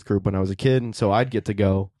part of youth group when I was a kid, and so I'd get to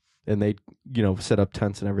go and they'd set up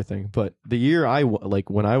tents and everything. But the year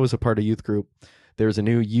when I was a part of youth group, there's a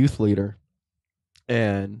new youth leader,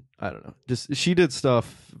 and I don't know, just she did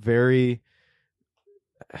stuff very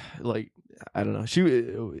like I don't know. She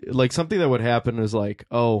like something that would happen is like,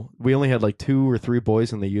 oh, we only had like 2 or 3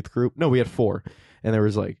 boys in the youth group. No, we had 4, and there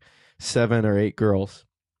was like 7 or 8 girls,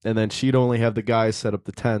 and then she'd only have the guys set up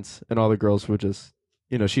the tents, and all the girls would just,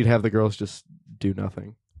 she'd have the girls just do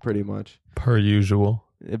nothing pretty much. Per usual.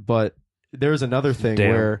 But there was another thing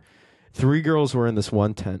where 3 girls were in this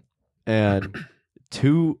one tent, and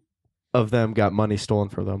 2 of them got money stolen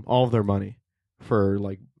from them, all of their money for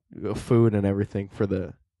like food and everything for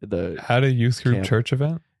the At a youth group camp. church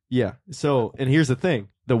event? Yeah. So, and here's the thing.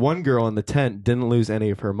 The one girl in the tent didn't lose any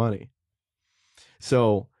of her money.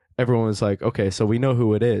 So everyone was like, okay, so we know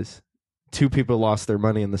who it is. 2 people lost their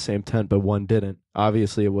money in the same tent, but one didn't.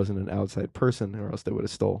 Obviously, it wasn't an outside person, or else they would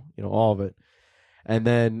have stole, all of it. And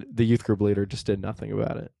then the youth group leader just did nothing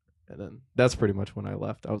about it. And then that's pretty much when I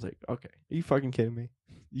left. I was like, okay, are you fucking kidding me?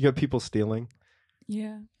 You got people stealing?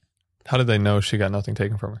 Yeah. How did they know she got nothing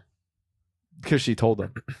taken from her? Because she told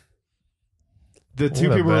them. The 2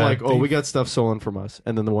 What a people were bad like, oh, we thief. got stuff stolen from us.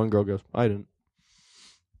 And then the one girl goes, I didn't.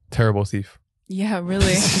 Terrible thief. Yeah,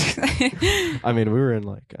 really. I mean, we were in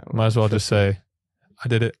like, I don't know, Might as well just say, I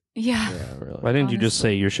did it. yeah. Yeah, really. Why didn't you just Honestly.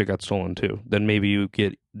 say your shit got stolen too? Then maybe you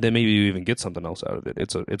even get something else out of it.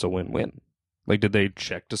 It's a win-win. Like, did they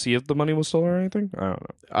check to see if the money was stolen or anything? I don't know.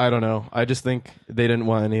 I don't know. I just think they didn't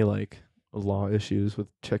want any like law issues with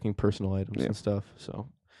checking personal items Yeah. and stuff. So,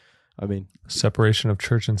 I mean, Separation of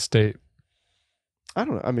church and state. I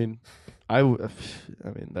don't know. I mean,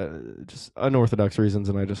 that, just unorthodox reasons,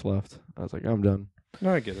 and I just left. I was like, I'm done.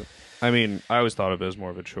 No, I get it. I mean, I always thought of it as more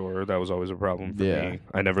of a chore. That was always a problem for Yeah. me.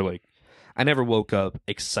 I never woke up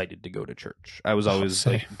excited to go to church. I was always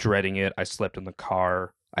same. like dreading it. I slept in the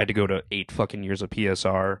car. I had to go to 8 fucking years of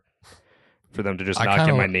PSR for them to just not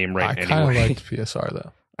get my name right I kind of anyway. liked PSR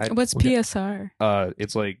though. What's Okay. PSR?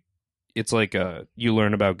 It's like you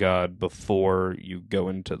learn about God before you go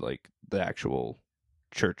into like the actual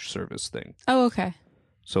church service thing. Oh, okay.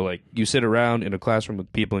 So like you sit around in a classroom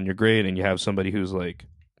with people in your grade and you have somebody who's like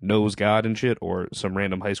knows God and shit, or some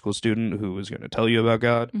random high school student who is going to tell you about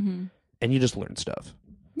God, Mm-hmm. and you just learn stuff.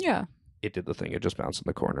 Yeah. It did the thing. It just bounced in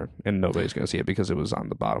the corner, and nobody's going to see it because it was on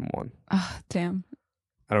the bottom one. Oh, damn.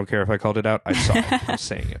 I don't care if I called it out. I saw it. I'm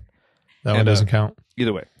saying it. That one And, doesn't count.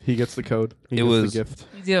 Either way, He gets the code. He It gets was- the gift.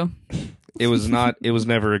 You do. it was not. It was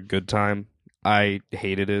never a good time. I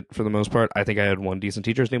hated it for the most part. I think I had one decent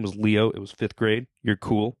teacher. His name was Leo. It was 5th grade. You're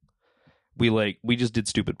cool. We just did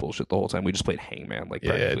stupid bullshit the whole time. We just played Hangman like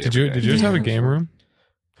Yeah. practically Did you every day. just have a game room?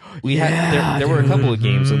 We had there were a couple of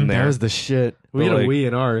games in there. That was the shit. We But, had a like- Wii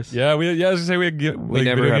in ours. Yeah, I was gonna say we had We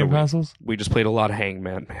never video had a game Wii. consoles. We just played a lot of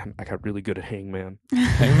Hangman. Man, I got really good at Hangman.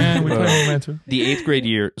 Hey man, we played Hangman too. The 8th grade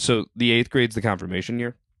year. So the 8th grade's the confirmation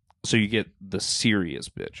year. So you get the serious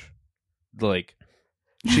bitch. Like,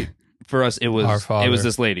 for us, it Our was Father.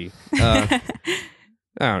 this lady. I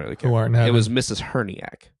don't really care. Who aren't It having was Mrs.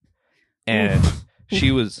 Herniak, and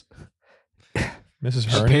she was Mrs.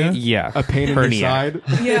 Hernia. yeah A pain in your Herniak. side.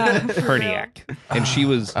 Yeah. Herniak, and she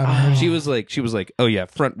was. I don't know. She was like, oh yeah,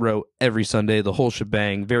 front row every Sunday, the whole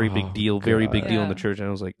shebang, very Oh, big deal, very God. big deal in the Yeah. church. And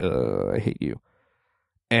I was like, I hate you.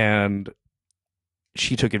 And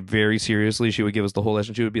she took it very seriously. She would give us the whole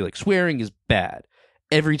lesson. She would be like, swearing is bad.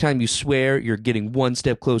 Every time you swear, you're getting one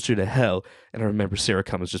step closer to hell. And I remember Sarah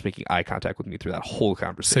Cummins just making eye contact with me through that whole Say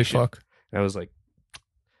conversation. fuck. And I was like,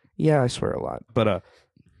 yeah, I swear a lot. But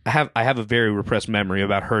I have a very repressed memory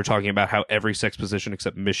about her talking about how every sex position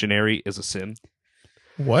except missionary is a sin.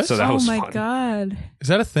 What? So that oh was my fun. god. Is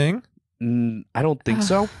that a thing? I don't think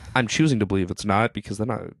so. I'm choosing to believe it's not because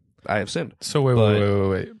then I have sinned. So wait.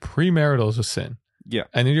 Premarital is a sin. Yeah.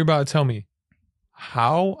 And then you're about to tell me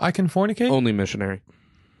how I can fornicate? Only missionary,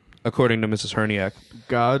 according to Mrs. Herniak.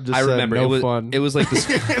 God just I said remember no it was fun. it was like this,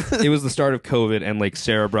 it was the start of COVID, and like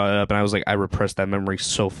Sarah brought it up, and I was like, I repressed that memory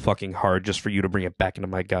so fucking hard just for you to bring it back into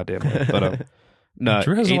my goddamn head. But no,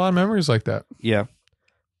 Drew has a lot of memories like that. yeah,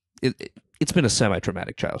 it's been a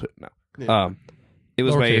semi-traumatic childhood now. Yeah. It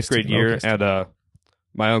was my Lowercase 8th grade t, year, lowercase t. and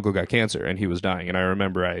my uncle got cancer, and he was dying, and I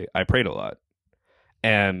remember I prayed a lot,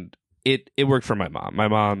 and it worked for my mom. My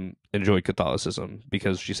mom enjoyed Catholicism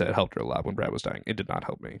because she said it helped her a lot when Brad was dying. It did not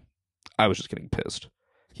help me. I was just getting pissed.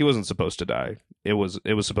 He wasn't supposed to die. It was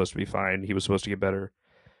supposed to be fine. He was supposed to get better,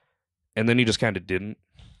 and then he just kind of didn't.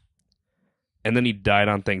 And then he died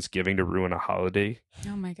on Thanksgiving to ruin a holiday,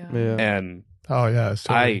 Oh my god. Yeah. and Oh yeah, it's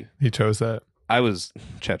totally, he chose that. I was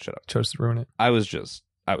shut up. Chose to ruin it. I was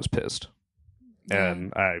pissed. Yeah.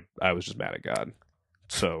 And I was just mad at God.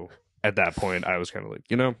 So at that point, I was kind of like,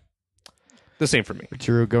 The same for me.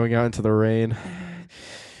 Drew going out into the rain.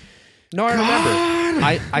 No, I remember.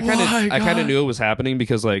 God, I kind of knew it was happening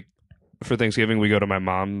because like for Thanksgiving we go to my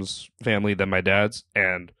mom's family, then my dad's,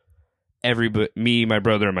 and me, my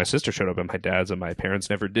brother, and my sister showed up at my dad's, and my parents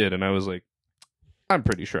never did. And I was like, I'm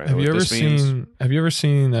pretty sure I know what this means. Have you ever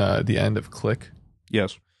seen the end of Click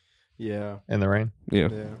Yes. Yeah. in the rain? Yeah.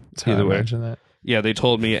 Yeah. That's how Either I way. imagine that. Yeah, they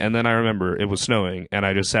told me, and then I remember it was snowing, and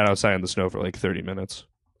I just sat outside in the snow for like 30 minutes,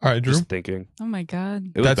 All right, Drew. just thinking. Oh my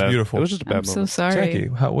god. It was That's bad. beautiful. It was just a bad I'm so moment. sorry. Jackie,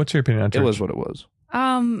 what's your opinion on church? It was what it was.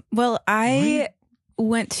 Well, I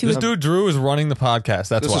went to This dude Drew is running the podcast.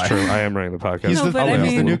 That's This why. is true. I am running the podcast. He's, No, the, but I he's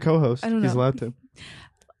the mean- new co-host. I don't He's know. allowed to.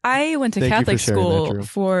 I went to Thank you for Catholic sharing that, school Drew.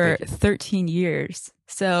 for Thank you. 13 years.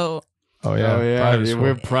 So, Oh yeah. Oh, yeah. Private school.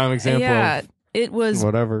 We're a prime example yeah, it was of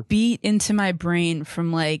whatever. beat into my brain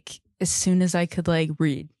from like as soon as I could like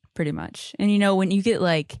read, pretty much. And you know, when you get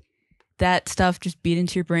like that stuff just beat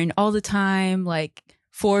into your brain all the time, like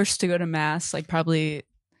forced to go to mass, like probably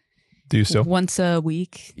Do you still? once a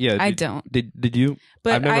week. Yeah, I don't. Did you?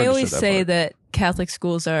 But I've never I always understood that say part. that Catholic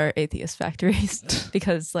schools are atheist factories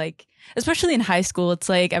because, like, especially in high school, it's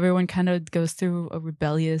like everyone kind of goes through a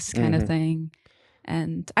rebellious kind of Mhm. thing.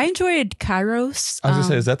 And I enjoyed Kairos. I was gonna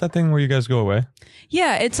say, is that thing where you guys go away?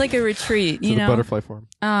 Yeah, it's like a retreat, To you the know. butterfly farm.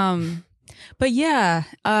 But yeah,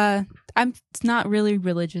 I'm not really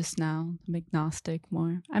religious now. I'm agnostic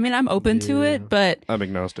more. I mean, I'm open to Yeah. it, but I'm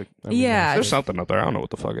agnostic. yeah, There's something out there. I don't know what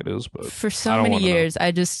the fuck it is, but for I so don't many wanna know. years,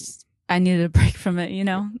 I needed a break from it, you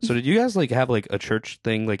know. So did you guys like have like a church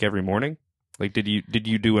thing like every morning? Like did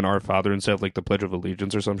you do an Our Father instead of like the Pledge of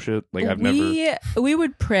Allegiance or some shit? Like I've never. We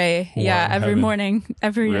would pray, Wow, yeah, every heaven. morning,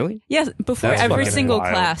 Really? yes, before That's every fucking single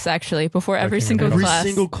wild. class, actually, before I every can't single remember. Every class,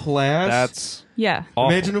 single class. That's yeah.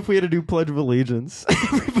 awful. Imagine if we had to do Pledge of Allegiance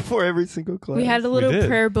before every single class. We had a little did.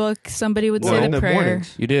 prayer book. Somebody would Well, say in the the prayer.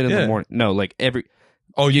 mornings. You did in Yeah. the morning. No, like every.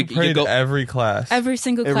 Oh, you, You prayed go- every class. Every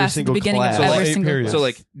single Every class single at the beginning class. of So every like 8 single periods. So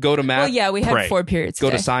like go to math. Well, yeah, we had pray. 4 periods. Go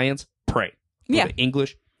a to day. science. Pray. Go Yeah. to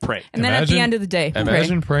English. Pray. And then at the Imagine- end of the day, pray.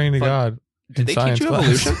 Imagine praying to Fuck. God. Did in they science teach you class.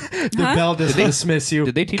 evolution? The Huh? bell doesn't Did they- dismiss you.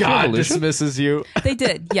 did they teach you God evolution? dismisses you. They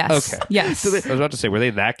did, yes. Okay. Yes. I was about to say, were they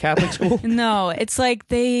that Catholic school? No, it's like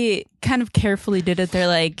they kind of carefully did it. They're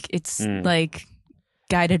like, it's Mm. like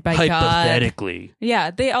guided by God. Hypothetically. Yeah.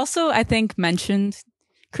 They also, I think, mentioned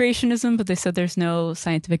creationism, but they said there's no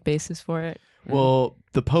scientific basis for it. Well,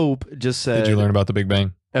 the Pope just said Did you learn about the Big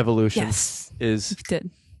Bang? evolution Yes. is We did.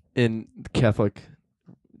 in Catholic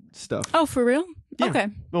stuff. Oh, for real? Yeah. Okay.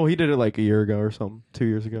 Well, he did it like a year ago or something, 2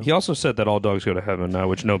 years ago. He also said that all dogs go to heaven now,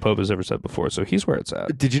 which no pope has ever said before. So he's where it's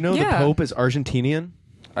at. Did you know the Yeah. Pope is Argentinian?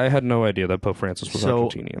 I had no idea that Pope Francis was So-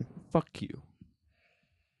 Argentinian. Fuck you.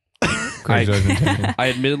 Crazy Argentinian. I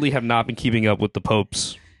admittedly have not been keeping up with the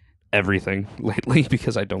Pope's everything lately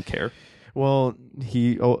because I don't care. Well,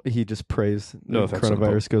 he just prays No the offense to the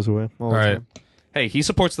coronavirus goes away. All All the right. time. Hey, he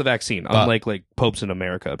supports the vaccine, But- unlike like popes in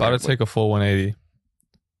America. About to Apparently. take a full 180.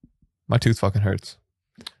 My tooth fucking hurts.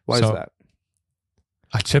 Why so- is that?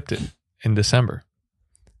 I chipped it in December.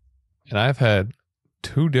 And I've had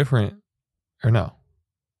 2 different, or no,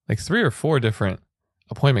 like 3 or 4 different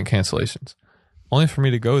appointment cancellations, only for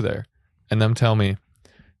me to go there and them tell me,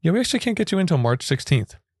 yeah, we actually can't get you until March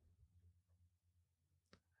 16th.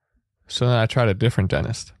 So then I tried a different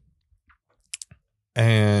dentist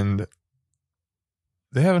and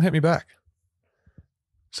they haven't hit me back.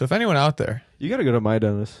 So if anyone out there, You got to go to my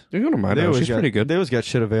dentist. You're going to mind. always She's got- pretty good. They always got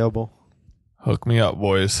shit available. hook me up,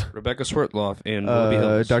 boys. Rebecca Swertloff in Willoughby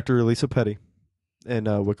Hills. Dr. Elisa Petty and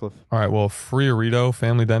Wycliffe. All right, well, Friorito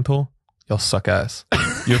Family Dental, y'all suck ass.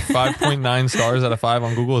 Your 5.9 stars out of 5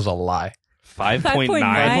 on Google is a lie. 5.9.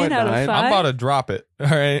 5.9 out of 5.9. 5. I'm about to drop it. All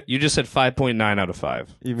right. You just said 5.9 out of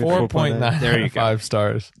 5. Even 4.9 There out you of go. 5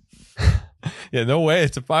 stars. Yeah, no way.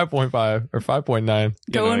 It's a 5.5 or 5.9.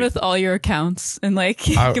 Go in with all your accounts and like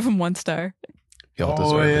I- give them 1 star. Y'all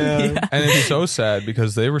Oh, deserve it. yeah. And it's so sad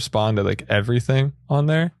because they respond to like everything on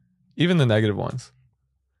there, even the negative ones.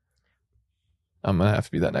 I'm going to have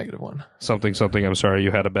to be that negative one. Something. I'm sorry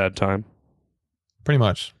you had a bad time. Pretty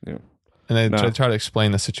much. Yeah. And they No. try to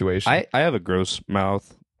explain the situation. I have a gross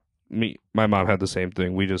mouth. My mom had the same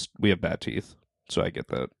thing. We have bad teeth. So I get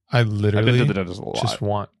that. I I've been to literally the dentist a lot. just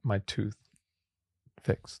want my tooth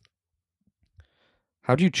fixed.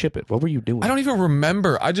 How'd you chip it? What were you doing? I don't even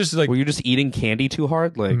remember. I just like Were you just eating candy too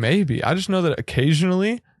hard? Like maybe. I just know that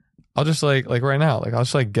occasionally I'll just like right now, like I'll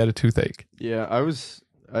just like get a toothache. Yeah,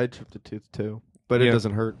 I chipped a tooth too, but it Yeah.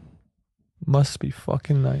 doesn't hurt. Must be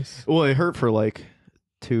fucking nice. Well, it hurt for like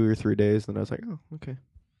 2 or 3 days, then I was like, oh, okay.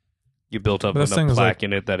 You built up But this enough thing is plaque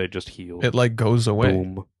in it that it just healed. It like goes away.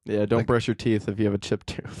 Boom. Yeah, don't Like- brush your teeth if you have a chipped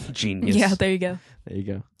tooth. Genius. Yeah, there you go. There you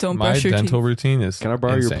go. Don't My brush your dental teeth. routine is Can I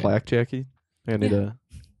borrow insane. your plaque, Jackie? I need to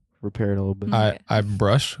repair it a little bit. I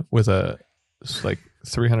brush with a like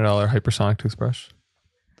 $300 hypersonic toothbrush.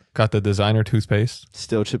 Got the designer toothpaste.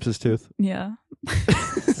 Still chips his tooth. Yeah.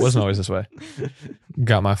 Wasn't always this way.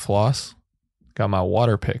 Got my floss. Got my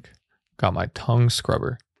water pick. Got my tongue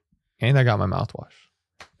scrubber. And I got my mouthwash.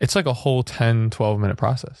 It's like a whole 10, 12-minute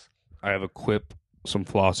process. I have a quip, some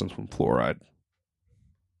floss, and some fluoride.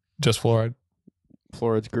 Just fluoride.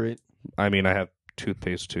 Fluoride's great. I mean, I have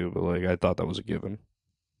toothpaste too, but like I thought that was a given.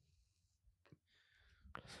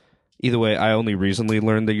 Either way, I only recently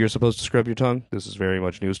learned that you're supposed to scrub your tongue. This is very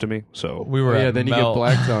much news to me. So We were at then you get Mel.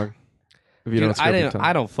 black tongue. If you Dude, don't scrub your tongue.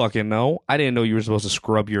 I don't fucking know. I didn't know you were supposed to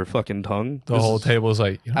scrub your fucking tongue. The This whole is- table was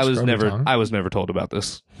like, you don't I was scrub your never tongue? I was never told about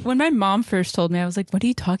this. When my mom first told me, I was like, "What are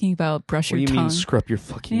you talking about? Brush What do your you tongue." mean scrub your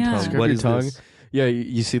fucking Yeah. tongue? Scrub What your is tongue. this? Yeah,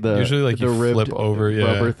 you see the Usually, like, the you ribbed flip over, yeah.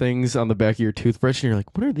 rubber things on the back of your toothbrush, and you're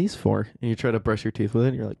like, "What are these for?" And you try to brush your teeth with it,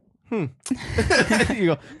 and you're like, you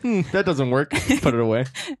go, that doesn't work. Put it away.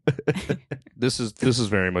 This is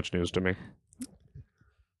very much news to me.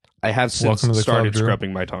 I have since Welcome to the started club, Drew.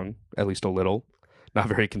 scrubbing my tongue, at least a little. Not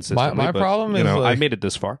very consistently. My but, problem you is, know, I like- made it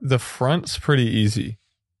this far. The front's pretty easy.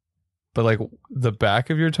 But like the back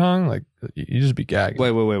of your tongue, like you just be gagging.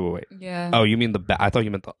 Wait. Yeah. Oh, you mean the back? I thought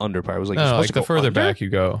you meant the under part. I was like, you're no, supposed like to the go further under? back you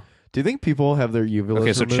go. Do you think people have their uvulas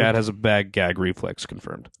Okay, so removed? Chad has a bad gag reflex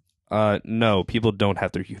confirmed. No, people don't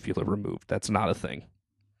have their uvula removed. That's not a thing.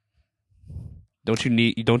 Don't you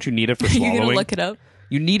need it for You're swallowing? gonna look it up.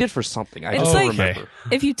 You need it for something. I It's just don't like- remember.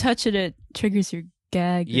 If you touch it, it triggers your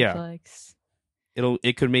gag Yeah. reflex.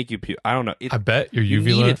 It could make you puke. I don't know. I bet your you need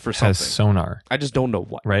uvula it for has something. sonar, I just don't know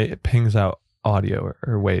what. right? It pings out audio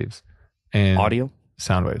or waves and Audio?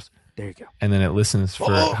 sound waves. There you go. And then it listens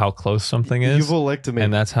for how close something is. Uvulectomy.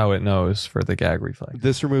 And that's how it knows for the gag reflex.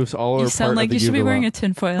 This removes all or You sound part like of the you should be uvula. wearing a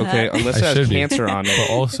tinfoil Okay, hat. unless I it has should be. cancer on But it.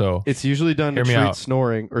 also, It's usually done to Hear me treat out.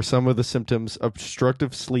 snoring or some of the symptoms of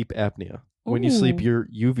obstructive sleep apnea. When you sleep, Ooh. your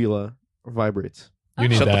uvula vibrates. you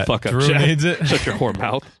need Shut the that. fuck up, Drew Chad. needs it. Shut your whore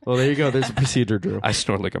mouth. Well, there you go. There's a procedure, Drew. I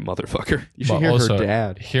snore like a motherfucker. You should But hear also, her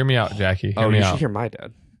dad. Hear me out, Jackie. Hear Oh, me you out. should hear my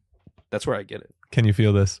dad. That's where I get it. Can you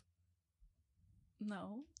feel this?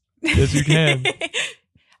 No. Yes, you can.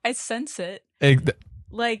 I sense it.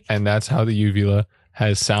 Like And that's how the uvula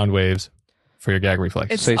has sound waves for your gag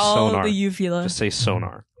reflex. it's Say all sonar. the uvula. Just say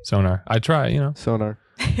sonar. Sonar. I try, you know. Sonar.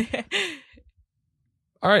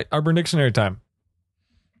 All right, Urban Dictionary time.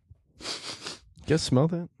 You guys smell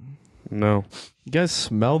that? No. You guys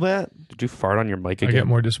smell that? Did you fart on your mic I again? get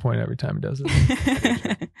more disappointed every time it does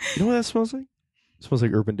it. You know what that smells like? It smells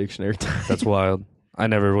like Urban Dictionary. That's wild. I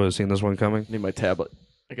never would have seen this one coming. I need my tablet.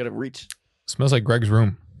 I gotta reach. Smells like Greg's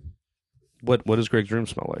room. What does Greg's room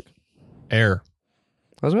smell like? Air.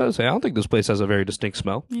 I was about to say, I don't think this place has a very distinct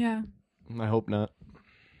smell. Yeah. I hope not.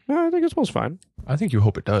 No, I think it smells fine. I think you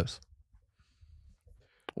hope it does.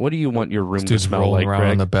 What do you want your room This to dude's smell rolling like, around on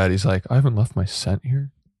Greg? the bed. He's like, I haven't left my scent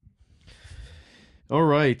here. All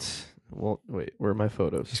right. Well, wait. Where are my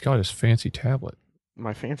photos? He's got his fancy tablet.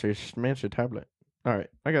 My fancy tablet. All right.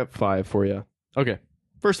 I got 5 for you. Okay.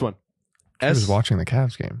 First one. I was watching the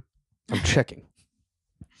Cavs game. I'm checking.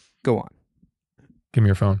 Go on. Give me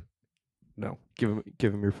your phone. No.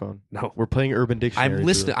 Give him your phone. No. We're playing Urban Dictionary. I'm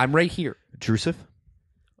listening. I'm right here. Drusif.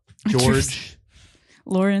 George.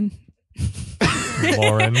 Lauren.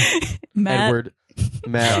 Lauren. Matt. Edward. Got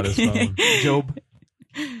Matt. his phone. Job.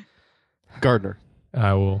 Gardner.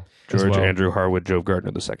 I will. as George well. Andrew Harwood, Joe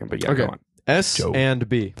Gardner II. But yeah, Okay. go on. S Job. and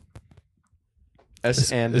B.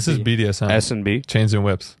 S and This B. is BDSM. S and B. Chains and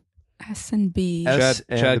whips. S and B. S Chad,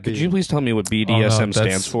 and Chad, B. could you please tell me what BDSM Oh, no, stands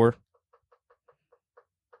that's- for?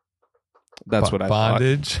 That's what I thought.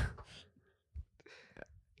 Bondage.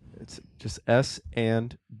 It's just S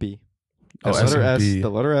and B. Oh, The S letter and S, B. the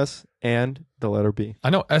letter S, and the letter B. I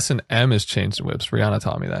know S and M is chains and whips. Rihanna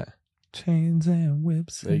taught me that. Chains and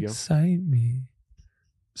whips There you go. excite me.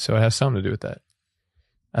 So it has something to do with that.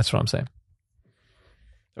 That's what I'm saying.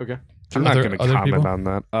 Okay. I'm not Other- going to other comment people? on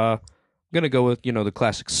that. I'm going to go with, the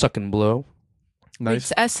classic suck and blow. Wait,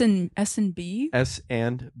 Nice. it's S and B. S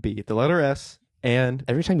and B. The letter S and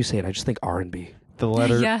Every time you say it, I just think R&B. the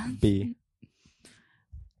letter Yeah. B.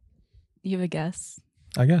 You have a guess?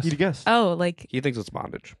 I guess. You'd guess. Oh, like He thinks it's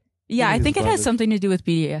bondage. yeah. I think think it's it has bondage. something to do with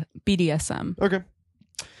BDSM. Okay.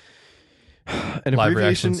 An Live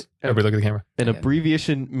abbreviation. reactions. Everybody look at the camera. An Okay.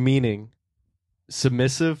 abbreviation meaning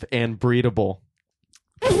submissive and breedable.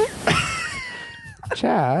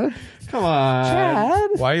 Chad. Come on.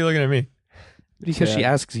 Why are you looking at me? Because she Chad.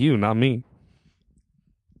 asks you, not me.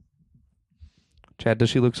 Chad, does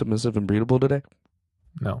she look submissive and breedable today?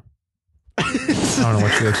 No. I don't know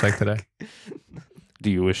what she looks like today.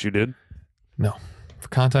 Do you wish you did? For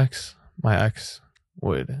context, my ex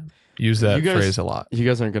would use that You guys- phrase a lot. You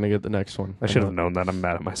guys aren't going to get the next one. I should have known that. I'm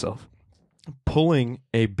mad at myself. Pulling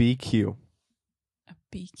a BQ.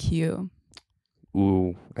 BQ.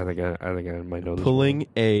 Ooh, I think I might know this. Pulling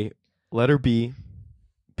a letter B,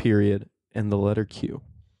 period, and the letter Q.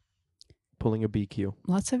 Pulling a BQ.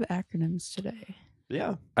 Lots of acronyms today.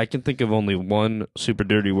 Yeah. I can think of only one super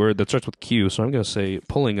dirty word that starts with Q, so I'm going to say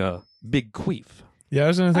pulling a big queef. Yeah, I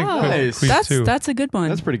was gonna think Oh, nice. queef too. that's a good one.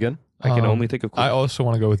 That's pretty good. I can Um, only think of queef. I also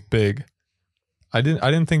want to go with big. I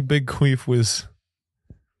didn't think big queef was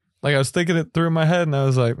like I was thinking it through in my head and I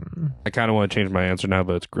was like, I kind of want to change my answer now,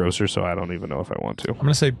 but it's grosser, so I don't even know if I want to. I'm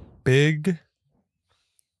gonna say big.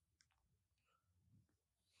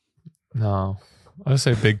 No. I'm gonna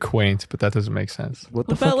say big quaint, but that doesn't make sense. What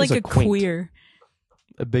what about like a queer?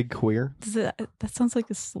 A big queer. That sounds like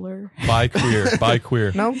a slur. Bi queer. Bi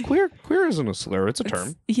queer. No, queer isn't a slur. It's a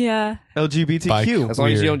term. Yeah. LGBTQ. As long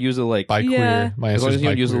as you Queer. don't use it like, Bi queer. Yeah. My as long answer as is you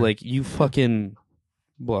bi don't use it queer. like you fucking,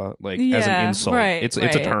 blah, like as an Yeah, insult. right, It's a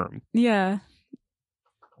right. term. Yeah.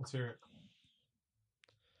 Let's hear it.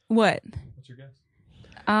 What? What's your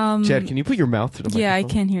guess? Chad, can you put your mouth to the Yeah, I microphone?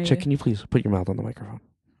 can hear Chick, you. can you please put your mouth on the microphone?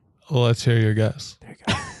 Well, let's hear your guess. There you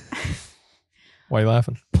go. Why are you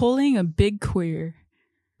laughing? Pulling a big queer.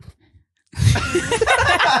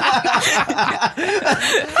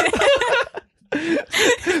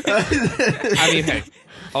 I mean, hey.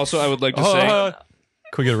 Also, I would like to say,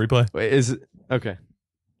 Can we get a replay? Wait, is it okay?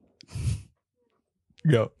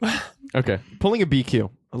 Go. Okay. Pulling a BQ.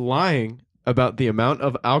 Lying about the amount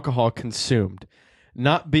of alcohol consumed.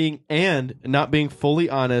 Not being fully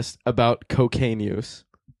honest about cocaine use.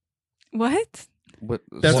 What? what,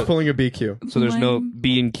 That's so, pulling a BQ. so there's no Lying-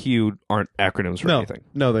 B and Q aren't acronyms for No. anything.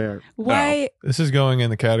 No, they aren't. Why? This is going in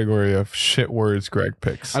the category of shit words Greg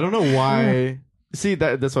picks. I don't know why. See,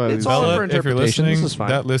 that's why I It's was all Bella, for if you're interpretation. listening, This is fine.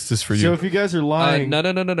 that list is for you. So if you guys are lying,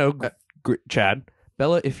 No. Chad.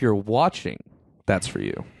 Bella, if you're watching, that's for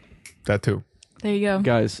you. that too. There you go.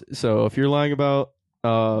 guys, so if you're lying about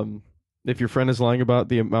if your friend is lying about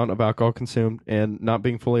the amount of alcohol consumed and not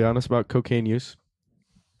being fully honest about cocaine use,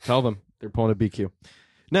 tell them they're pulling a BQ.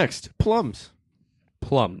 Next, plums.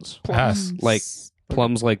 Plums. Ass. Like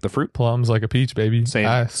plums like the fruit. Plums like a peach, baby. Same.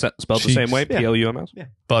 Ass. Spelled the same cheeks. way. Yeah. Plums.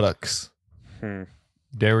 Buttocks. Hmm.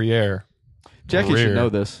 Derriere. Jackie should Rear. know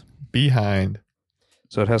this. Behind.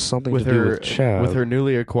 So it has something With to do her with Chad. with her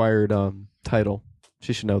newly acquired title.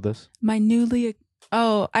 She should know this. My newly.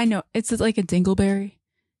 Oh, I know. It's like a dingleberry.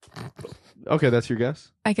 Okay, that's your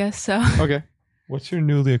guess? I guess so. Okay. What's your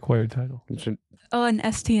newly acquired title? Oh, an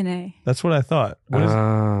STNA. That's what I thought. What is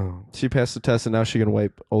Oh. She passed the test and now she can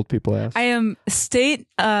wipe old people ass. I am state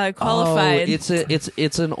qualified.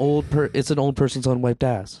 It's an old person's unwiped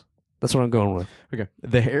ass. That's what I'm going with Okay.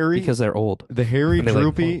 The hairy because they're old. the hairy, And they like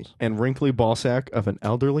droopy, plums. and wrinkly ball sack of an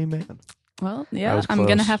elderly man. Well, That yeah, was I'm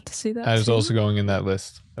gonna close. have to see that. That is too. also going in that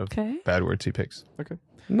list of Okay. bad words he picks.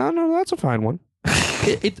 No, that's a fine one.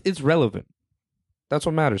 It's relevant. That's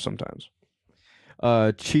what matters sometimes.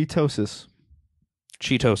 Cheetosis.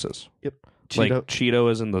 Cheetosis. Like Cheeto-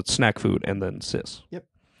 Cheeto is in the snack food, and then cis.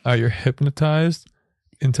 You're hypnotized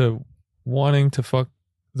into wanting to fuck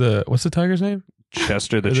what's the tiger's name?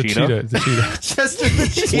 Chester the, The cheetah. cheetah. The cheetah. Chester the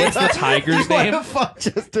cheetah. What's the tiger's Why name? the fuck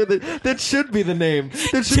Chester that should be the name.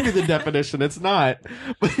 That should be the definition. It's not.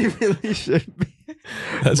 But it really should be.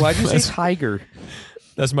 Why'd you say that's, tiger?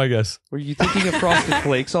 that's my guess. Were you thinking of Frosted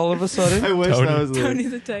Flakes all of a sudden? I wish Tony. that was Tony it.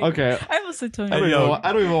 the Tiger. Okay. I almost said Tony. I don't, Hey, even, yo.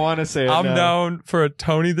 I don't even want to say it I'm now. down for a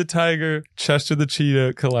Tony the Tiger, Chester the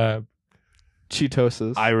Cheetah collab.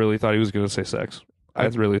 Cheetosis. I really thought he was going to say sex. I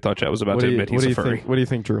really thought Chad was about to admit he's a furry. Think, what do you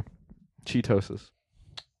think, Drew? Cheetosis.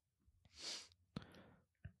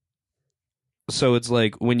 So it's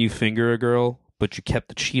like when you finger a girl, but you kept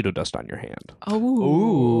the Cheeto dust on your hand. Oh.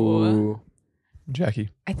 Ooh. Jackie.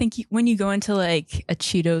 I think when you go into like a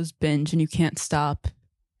Cheetos binge and you can't stop,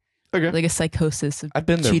 Okay. like a psychosis of I've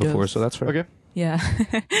been there Cheetos. before, so that's fair. Okay. Yeah.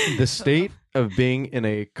 The state of being in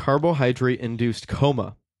a carbohydrate-induced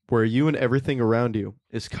coma where you and everything around you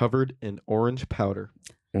is covered in orange powder.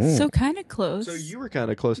 So kind of close. So you were kind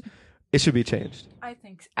of close. It should be changed. I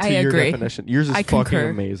think To I your agree. definition. Yours is I fucking concur.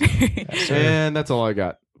 amazing. And that's all I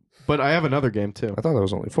got. But I have another game too. I thought that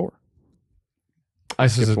was only 4. I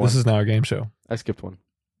This skipped one. is now a game show. I skipped one.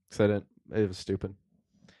 Because I didn't. It was stupid.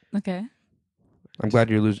 Okay. I'm glad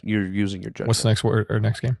you're using your judgment. What's the next word or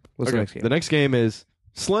next game? What's Okay. the next game? The next game is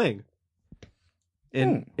slang.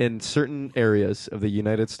 in certain areas of the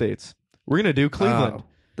United States. We're gonna do Cleveland. Oh,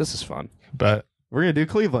 this is fun. But We're gonna do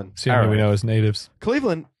Cleveland. see how many we know as natives.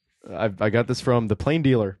 Cleveland. I got this from the Plain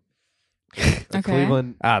Dealer. Okay.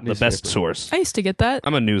 Cleveland. The best newspaper. source. I used to get that.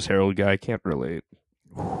 I'm a News Herald guy. Can't relate.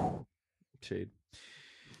 Shade.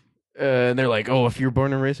 And they're like, "Oh, if you're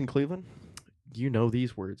born and raised in Cleveland, you know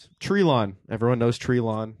these words. Tree lawn. Everyone knows tree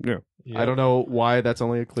lawn. Yeah. I don't know why that's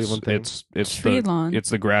only a Cleveland thing. It's Tree the lawn. it's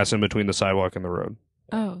the grass in between the sidewalk and the road.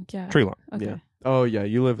 Oh yeah. Tree lawn. Okay. Yeah. Oh yeah,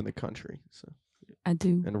 you live in the country, so I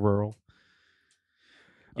do. and rural.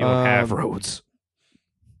 You don't have Um, roads.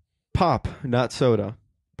 Pop, not soda.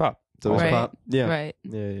 Pop. So it's Right. pop. Yeah. Right.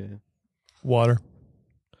 Yeah. Water.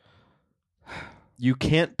 You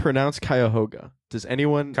can't pronounce Cuyahoga. Does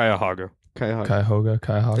anyone Cuyahoga. Cuyahoga? Cuyahoga.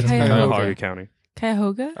 Cuyahoga. Cuyahoga. Cuyahoga County.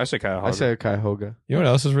 Cuyahoga. I say Cuyahoga. I say Cuyahoga. You know what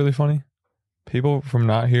else is really funny? People from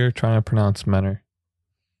not here trying to pronounce Mentor.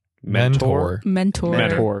 Mentor. Mentor.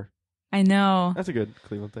 Mentor. I know. That's a good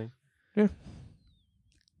Cleveland thing.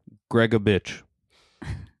 Greg a bitch.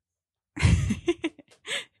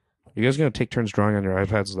 You guys gonna take turns drawing on your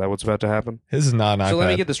iPads? Is that what's about to happen? This is not an iPad. So let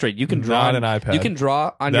me get this straight. You can draw Not on, an iPad. You can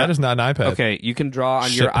draw on That your is not an iPad. Okay, you can draw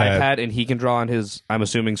on your Shitpad. iPad, and he can draw on his, I'm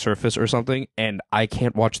assuming, Surface or something, and I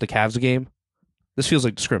can't watch the Cavs game. This feels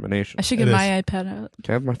like discrimination. I should get It my iPad out.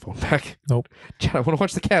 Can I have my phone back? Nope. Chad, I want to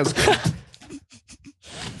watch the Cavs game.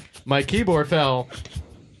 My keyboard fell.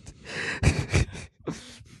 I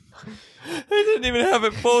didn't even have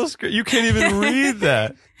it full screen. You can't even read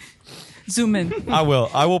that. Zoom in. I will.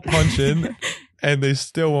 I will punch in, and they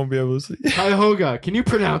still won't be able to see. Cuyahoga. Can you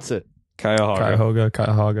pronounce it? Cuyahoga. Cuyahoga.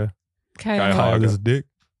 Cuyahoga. Cuyahoga. Cuyahoga's dick.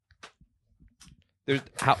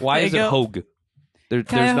 Why There is you it go. Hog? There's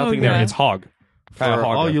nothing there. Cuyahoga. It's Hog. For Cuyahoga.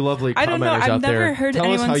 all you lovely commenters I don't know. I've out there, never heard tell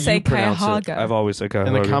us how anyone you say pronounce it. Cuyahoga. I've always said In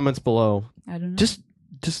Cuyahoga. the comments below. I don't know. Just,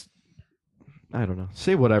 I don't know.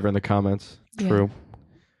 Say whatever in the comments. Yeah. True.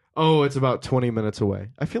 Oh, it's about 20 minutes away.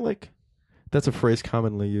 I feel like that's a phrase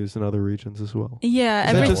commonly used in other regions as well. Yeah,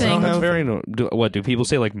 Is that just everything. somehow- That's very what do people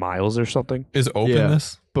say, like miles or something? Is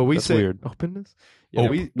openness? But we That's say weird. openness.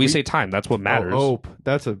 Ope. We say time. That's what matters. Oh, ope.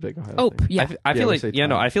 That's a big Ohio Ope. thing. Yeah. I feel we like say no.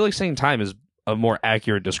 time. I feel like saying time is a more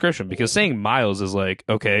accurate description because saying miles is like,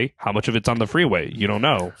 okay, how much of it's on the freeway? You don't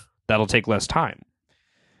know. That'll take less time.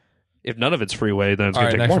 If none of it's freeway, then it's All going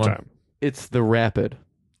right, to take next more one. time. It's the rapid,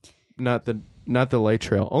 not the light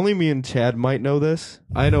trail. Only me and Chad might know this.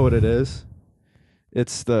 I know what it is.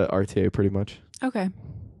 It's the RTA, pretty much. Okay.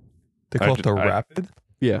 They call it the I- rapid?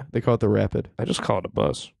 Yeah, they call it the rapid. I just call it a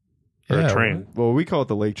bus or Yeah, a train. Well, we call it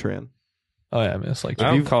the Lake Tran. Oh, yeah. I mean, it's like. I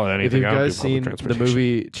don't you've- call it If anything. you I don't guys do public seen the transportation.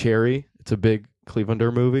 movie Cherry, it's a big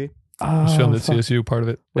Clevelander movie. It's filmed at CSU, part of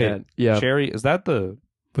it. Wait, And, yeah, Cherry, is that the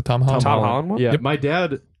With Tom Holland. Tom Holland one? yeah. Yep. My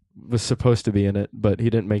dad was supposed to be in it, but he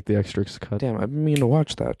didn't make the extras cut. Damn, I've been meaning to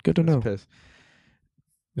watch that. Good to I was know. pissed.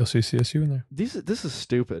 You'll see CSU in there. This is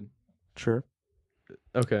stupid. Sure.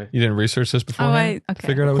 Okay. You didn't research this before? okay.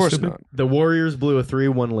 Figured out Of it was course stupid? not. The Warriors blew a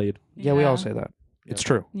 3-1 lead. Yeah, we all say that. It's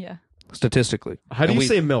true. Yeah. Statistically. How do And you we-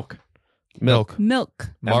 say milk? Milk. Milk.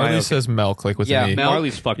 Marley okay? says milk, like with Yeah, an E.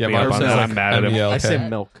 Marley's fucked Yeah, me up Marley on says that. like I'm mad at him. MEL. I Okay. say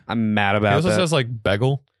milk. I'm mad He about also that. says like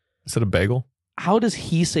bagel instead of bagel. How does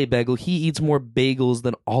he say bagel? He eats more bagels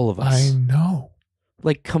than all of us. I know.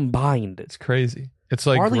 Like combined. It's crazy. It's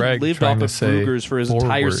like Marley Greg lived trying off to of say Brugger's for his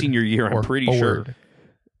entire forward senior year, I'm or pretty forward. sure.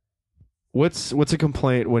 What's a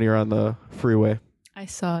complaint when you're on the freeway? I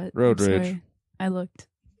saw it. Road I'm rage. sorry. I looked.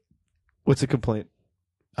 What's a complaint?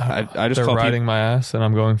 I just They're call riding my ass and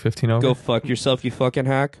I'm going 15 over. Go fuck yourself, you fucking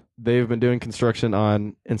hack. They've been doing construction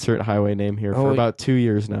on insert highway name here for Oh, about 2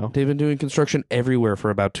 years now. They've been doing construction everywhere for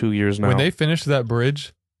about 2 years now. When they finish that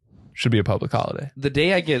bridge, should be a public holiday. the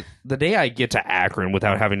day I get to Akron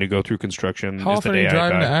without having to go through construction How is often the are day you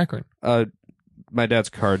driving I to die. Akron? My dad's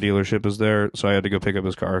car dealership is there, so I had to go pick up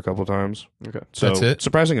his car a couple times. Okay. So That's it?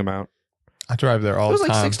 surprising amount. I drive there all It was the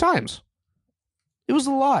like time. 6 times. It was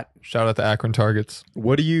a lot. Shout out to Akron Targets.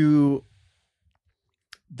 What do you...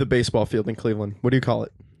 The baseball field in Cleveland. What do you call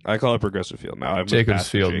it? I call it Progressive Field now. I've moved Jacobs past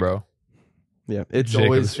Field, Jake. bro. Yeah, it's Jacobs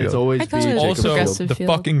always Field. it's always I call be it Jacobs Also, Field. Progressive the Field.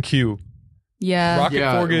 fucking Q. Yeah. Rocket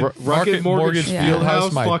Yeah, Mortgage, Rocket Mortgage Yeah.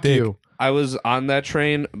 Fieldhouse, my fuck dick. you. I was on that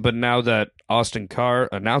train, but now that Austin Carr,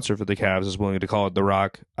 announcer for the Cavs, is willing to call it the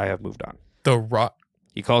Rock, I have moved on. The Rock.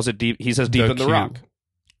 He calls it deep. He says deep in the Q. Rock.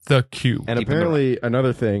 The Q. And Deep in the apparently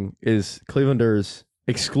another thing is Clevelanders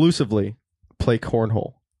exclusively play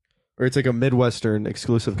cornhole. Or it's like a Midwestern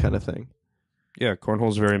exclusive kind of thing. Yeah,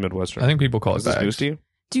 cornhole's very Midwestern. I think people call Is it this news bags. to you?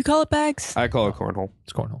 Do you call it bags? I call it cornhole.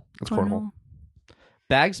 It's cornhole. It's cornhole.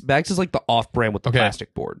 Bags is like the off-brand with the Okay.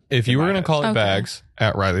 plastic board. If in you were my going to head. call it Okay. bags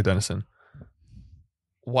at Riley Dennison,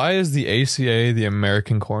 Why is the ACA the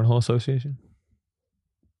American Cornhole Association?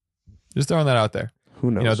 Just throwing that out there.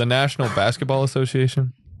 Who knows? You know, the National Basketball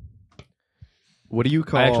Association. What do you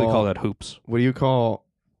call? I actually call that hoops. What do you call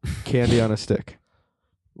candy on a stick?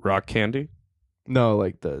 Rock candy? No,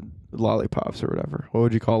 like the lollipops or whatever. What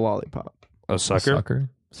would you call a lollipop? A A sucker? sucker.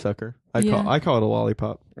 Sucker. Yeah. I call it a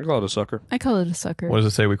lollipop. I call it a sucker. I call it a sucker. What does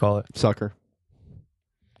it say we call it? Sucker.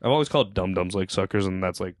 I've always called dum-dums like suckers, and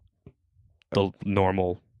that's like the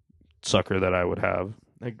normal sucker that I would have.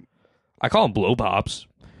 Like- I call them blow pops.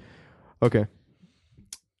 Okay.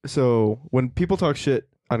 So when people talk shit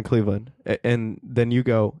on Cleveland, and then you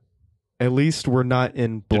go, at least we're not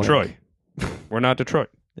in blank. Detroit. We're not Detroit.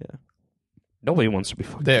 Yeah. Nobody wants to be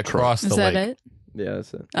fucking They Detroit. across Is the that lake. it? Yeah,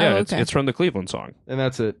 that's it. Yeah, Oh, it's, okay. it's from the Cleveland song. And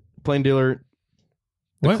that's it. Plain dealer.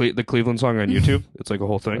 What? The Cleveland song on YouTube. It's like a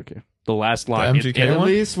whole thing. Okay. The last line. MGK it- At one?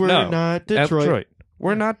 least we're No. not at Detroit.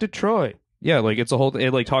 We're not Detroit. Yeah, like it's a whole. It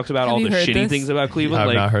like talks about Have all you the heard shitty this? things about I Cleveland. have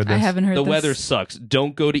Like not heard this. I haven't heard the this. weather sucks.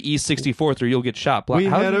 Don't go to East 64th or you'll get shot. We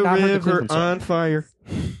How had have you a not heard the river Cleveland song? on fire.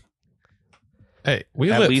 Hey,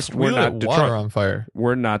 we At lit, least we we're lit not water Detroit. on fire.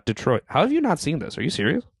 We're not Detroit. How have you not seen this? Are you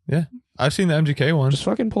serious? I've seen the MGK one. Just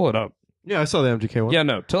fucking pull it up. Yeah, I saw the MGK one. Yeah,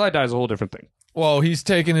 no. Till I Die is a whole different thing. Whoa, he's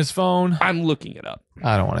taking his phone. I'm looking it up.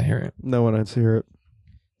 I don't want to hear it. No one wants to hear it.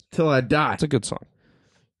 Till I die. It's a good song.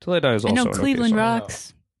 Till I Die is I also know an okay Cleveland song.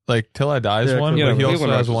 rocks. Like Till I Die is Yeah, one, Cleveland- but he also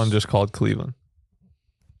Cleveland has Rocks one is- just called Cleveland,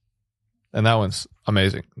 and that one's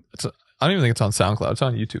amazing. I don't even think it's on SoundCloud. It's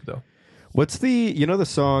on YouTube though. What's the the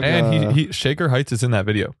song? And he Shaker Heights is in that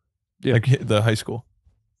video. Yeah. Like the high school.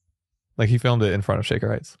 Like he filmed it in front of Shaker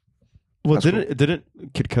Heights. well, That's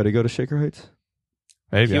didn't Kid Cudi go to Shaker Heights?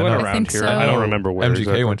 Maybe He I went know. I around think here. so. I don't remember where. MGK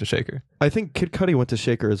exactly. went to Shaker. I think Kid Cudi went to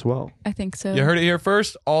Shaker as well. I think so. You heard it here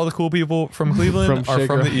first. All the cool people from Cleveland From are Shaker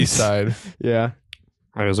from the Heights. east side. Yeah,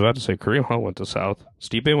 I was about to say Kareem Hunt went to South.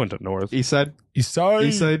 Stipe went to North. East Side. East side.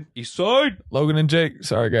 East Side. East Side. Logan and Jake.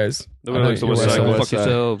 Sorry guys. Nobody I know likes the you're West West Side. Side. Go fuck West Side.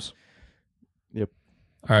 yourselves.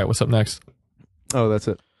 All right, what's up next? Oh, that's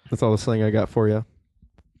it. That's all the slang I got for you.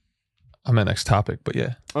 I'm at next topic, but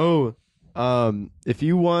yeah. Oh, if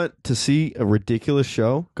you want to see a ridiculous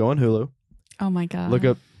show, go on Hulu. Oh my god. Look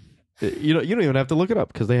up. You don't even have to look it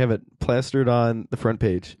up because they have it plastered on the front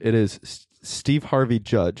page. It is Steve Harvey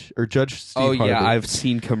Judge or Judge Steve Oh Harvey. yeah, I've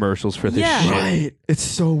seen commercials for this Yeah. shit. Right. It's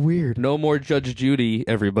so weird. No more Judge Judy,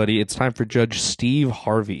 everybody. It's time for Judge Steve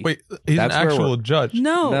Harvey. Wait, he's That's an where actual we're- judge.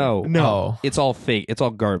 No. No. No. Oh. It's all fake. It's all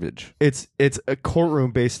garbage. It's a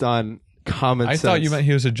courtroom based on common I sense. thought you meant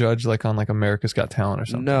he was a judge like on like America's Got Talent or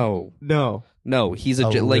something. No. No. He's a Oh,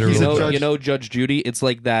 like literal judge. you know Judge Judy. It's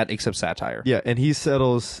like that except satire. Yeah, and he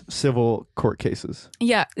settles civil court cases.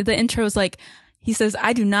 Yeah, the intro is like, he says,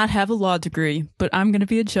 "I do not have a law degree, but I'm going to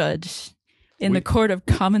be a judge in the court of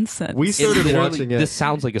common sense." We It started literally- watching it. This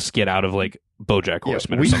sounds like a skit out of like BoJack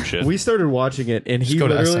Horseman or we, some shit. we started watching it, and Just he go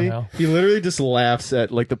to literally SNL. just laughs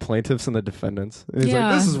at like the plaintiffs and the defendants. And he's Yeah.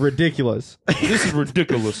 like, "This is ridiculous. This is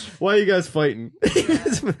ridiculous. Why are you guys fighting?"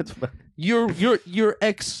 Your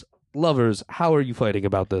ex lovers. How are you fighting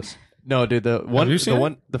about this? No, dude. you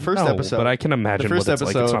seen The first No, episode. but I can imagine the what first it's like.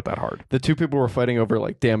 It's episode- not that hard. the two people were fighting over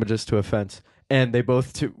like damages to a fence, and they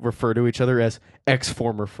both refer to each other as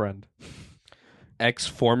ex-former friend. Ex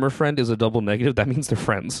former friend is a double negative. That means they're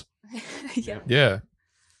friends. yeah. Yeah.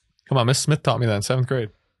 Come on, Miss Smith taught me that in 7th grade.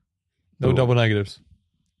 No Ooh. double negatives.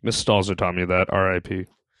 Miss Stalzer taught me that. R.I.P.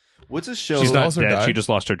 What's a show? She's not also dead. died? She just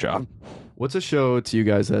lost her job. What's a show to you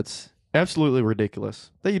guys that's absolutely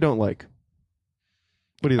ridiculous that you don't like?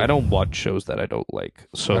 What do you think? I don't watch shows that I don't like.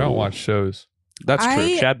 So I don't watch shows. That's true.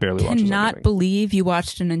 I Chad barely watches cannot anything. believe you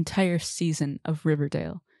watched an entire season of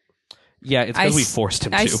Riverdale. Yeah, it's I because we s- forced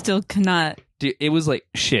him I to. still cannot. Dude, it was like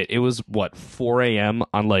shit. It was what 4 a.m.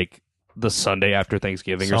 on like the Sunday after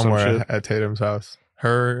Thanksgiving or some Somewhere shit. at Tatum's house.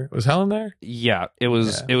 Was Helen there? Yeah, it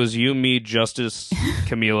was. Yeah. It was you, me, Justice,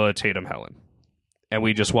 Camila, Tatum, Helen, and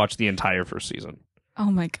we just watched the entire first season. Oh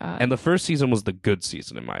my god. And the first season was the good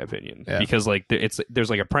season, in my opinion, Yeah. because like there's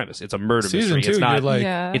like a premise. It's a murder Season mystery. 2, It's not you're like,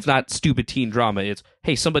 yeah. it's not stupid teen drama. It's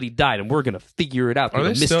hey, somebody died and we're gonna figure it out through Are the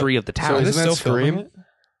they still- mystery of the so town. is it Isn't that still filming Scream? it?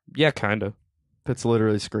 Yeah, kind of. That's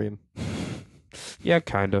literally Scream. Yeah,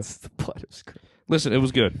 kind of. It's the plot of Scream. Listen, it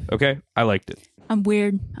was good. Okay, I liked it. I'm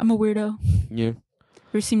weird. I'm a weirdo. Yeah.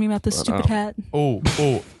 Ever seen me about this But, stupid hat? Oh,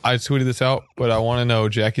 I tweeted this out, but I want to know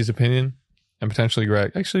Jackie's opinion and potentially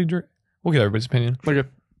Greg. Actually, we'll get everybody's opinion. Okay.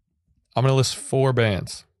 I'm going to list 4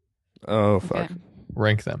 bands. Oh fuck. Okay.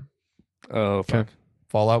 Rank them. Oh fuck. Okay.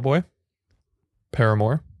 Fall Out Boy,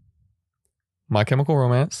 Paramore, My Chemical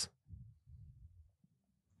Romance.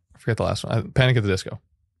 I forget the last one. Panic at the Disco.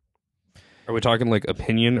 Are we talking like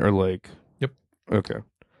opinion or like? Yep. Okay.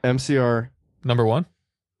 MCR. Number 1.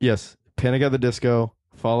 Yes. Panic at the Disco,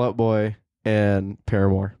 Fall Out Boy, and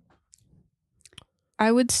Paramore.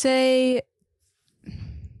 I would say.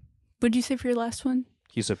 What'd you say for your last one?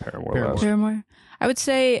 He said Paramore. Paramore. last. Paramore. I would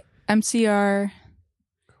say MCR,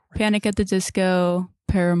 Panic at the Disco,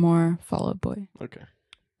 Paramore, Fall Out Boy. Okay.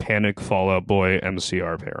 Panic, Fall Out Boy,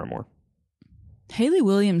 MCR, Paramore. Haley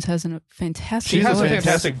Williams has a fantastic She has a voice.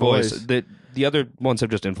 fantastic voice. voice. The other ones have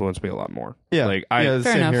just influenced me a lot more. Yeah. Like yeah, Fair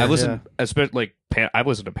same enough. here, I listen, yeah. especially like I've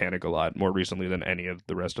listened to Panic a lot more recently than any of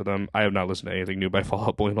the rest of them. I have not listened to anything new by Fall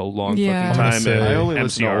Out Boy in a long Yeah. fucking I'm time. gonna And say- I only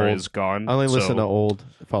listen to MCR old. is gone. I only so- listen to old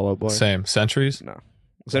Fall Out Boy. Same. Centuries. No,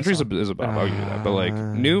 Centuries is a bomb. I'll give you that. But like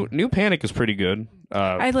new Panic is pretty good.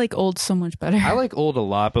 I like old so much better. I like old a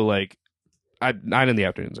lot, but like Night in the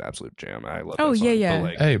Afternoon is an absolute jam. I love. Oh, that song. yeah, yeah. But,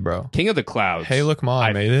 like, Hey, bro. King of the Clouds. Hey, look, Ma,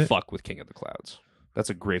 I made it. Fuck with King of the Clouds.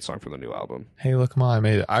 That's a great song for the new album. Hey, look, Ma, I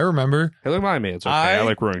made it. I remember Hey, look, I made it. It's okay. I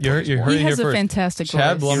like Roaring you're- Twenties you're more. heard he it has here a first. fantastic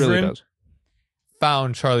Chad voice. He really Blumgren does.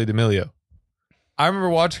 found Charlie D'Amelio. I remember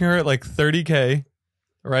watching her at like 30K,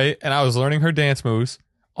 right? And I was learning her dance moves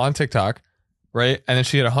on TikTok, right? And then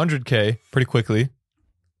she hit 100K pretty quickly.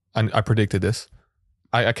 I predicted this.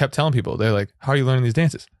 I kept telling people, they're like, how are you learning these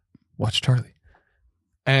dances? Watch Charlie.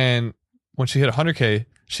 And when she hit 100K,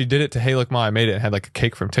 she did it to Hey Look Ma, I Made It, and had like a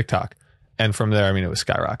cake from TikTok. And from there, I mean, it was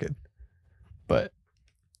skyrocketed. But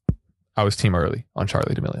I was team early on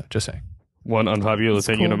Charlie D'Amelio, just saying. One unpopular That's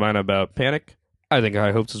opinion cool. of mine about Panic. I think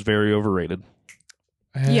High Hopes is very overrated.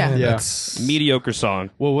 Yeah. And Yeah. that's- Mediocre song.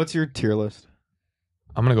 Well, what's your tier list?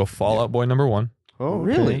 I'm going to go Fall Out Boy number 1. Oh,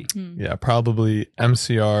 Really? Hmm. Yeah, probably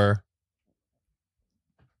MCR.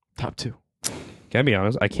 Top 2. Can I be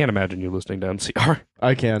honest? I can't imagine you listening to MCR.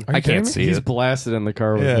 I can. Are you I can't kidding me? see He's it. blasted in the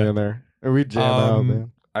car with Yeah. me in there. And we jam out,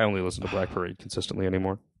 man. I only listen to Black Parade consistently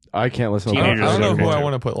anymore. I can't listen to I don't, Teenagers I don't know are who okay I too.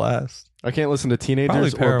 want to put last. I can't listen to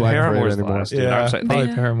Teenagers Probably or Black Parade Paramore's the anymore. last, dude. Yeah, I'm saying- probably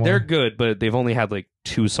They- Paramore. They're good, but they've only had like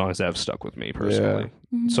 2 songs that have stuck with me personally.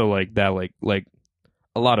 Mhm. So like that, like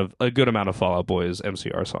a good amount of Fall Out Boy's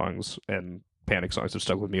MCR songs and Panic songs have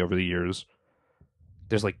stuck with me over the years.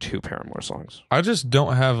 There's like 2 Paramore songs. I just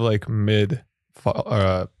don't have like mid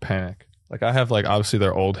Panic. Like I have like obviously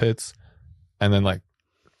their old hits, and then like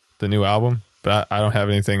the new album, but I don't have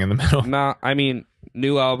anything in the middle. Nah, I mean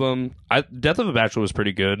new album. Death of a Bachelor was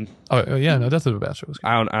pretty good. Oh yeah, no, Death of a Bachelor was good.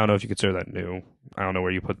 I don't know if you consider that new. I don't know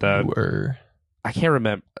where you put that. Were- I can't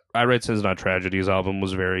remember. I Write Sins Not Tragedies album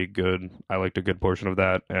was very good. I liked a good portion of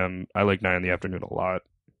that, and I like Night in the Afternoon a lot.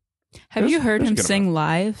 Have There's- you heard there's him good sing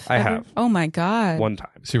live? I ever? have. Oh my god. One time,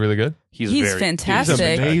 Is he really good, He's very fantastic.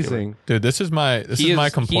 He's He's amazing. dude? This is my He my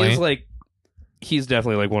He complaint. is like, he's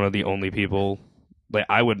definitely like one of the only people. Like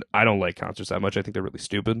I don't like concerts that much. I think they're really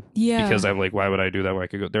stupid. Yeah. Because I'm like, why would I do that when I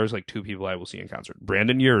could go? There's like 2 people I will see in concert: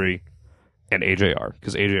 Brandon Urie and AJR,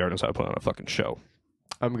 because AJR knows how to put on a fucking show.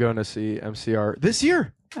 I'm going to see MCR this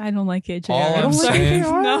year. I don't like AJR. All I'm I'm sorry. saying-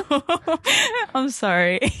 No. I'm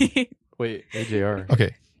sorry. Wait, AJR.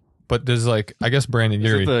 Okay, but there's like I guess Brandon Is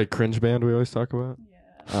Urie, it the cringe band we always talk about?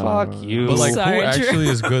 Fuck you. but like Sorry, who actually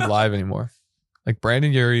Drew. is good live anymore? Like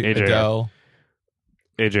Brandon Urie, AJR. Adele.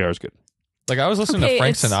 AJR is good. Like I was listening Okay, to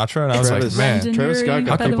Frank it's- Sinatra, and I was Travis- like, man, Brandon Travis Scott Urie,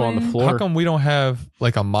 got by the people on the way. floor. how come we don't have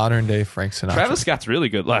like a modern day Frank Sinatra? Travis Scott's really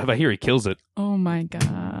good live. I hear he kills it. Oh my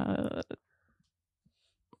god.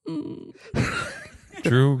 Mm.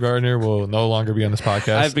 Drew Gardner will no longer be on this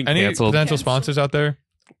podcast. I've been Any canceled. potential Canceled. sponsors out there?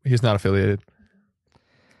 He's not affiliated.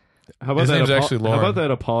 How about His that? name's actually How Lauren. about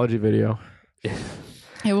that apology video? Hey,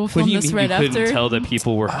 we'll What film do you this mean right you after. couldn't tell that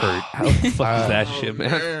people were hurt? How the fuck is that shit,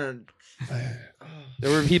 man? There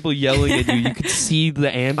were people yelling at you. You could see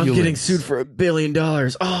the ambulance. for $1 billion.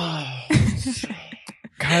 Oh,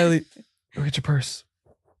 Kylie, go get your purse.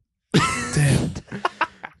 Damn.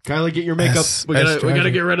 Kylie, get your makeup. That's- we gotta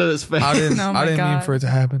tragic. get rid of this face. I didn't, Oh I my didn't mean God. for it to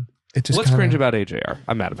happen. It just What's kinda- cringe about AJR?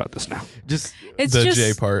 I'm mad about this now. Just It's the just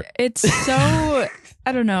J part. it's so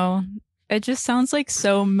I don't know. It just sounds like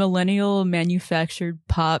so millennial manufactured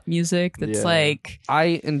pop music that's Yeah. like,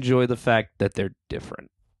 I enjoy the fact that they're different.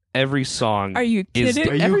 Every song are you is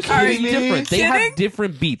kidding? Are you every song is kidding me? different. They have Kidding?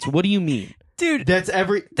 different beats. What do you mean? Dude, that's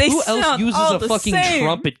every they Who else sound uses all a the fucking same.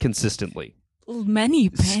 trumpet consistently? Many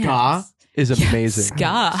bands. ska is Yeah, amazing.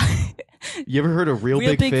 ska. You ever heard of Real,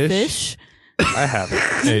 Real Big, Fish? I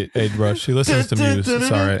haven't. Hey, Rush. He listens to Muse.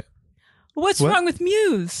 It's all right. What's What? wrong with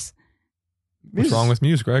Muse? What's wrong with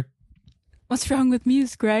Muse, Greg? What's wrong with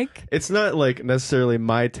Muse, Greg? It's not like necessarily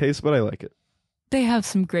my taste, but I like it. They have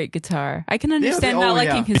some great guitar. I can they- understand oh, not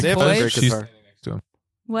yeah. liking his They have a voice. great She's guitar. standing next to him.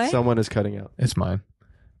 What? Someone is cutting out. It's mine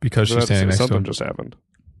because I was she's about to standing say, next to something him. just happened.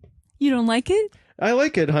 You don't like it? I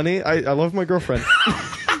like it, honey. I love my girlfriend.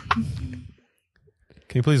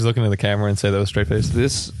 Can you please look into the camera and say that with straight face?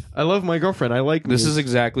 This I love my girlfriend. I like this Muse. is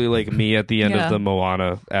exactly like me at the end Yeah. of the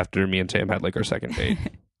Moana after me and Tam had like our second date.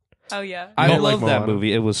 Oh yeah. I don't like love that Moana.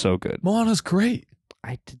 movie. It was so good. Moana's great.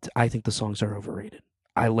 I think the songs are overrated.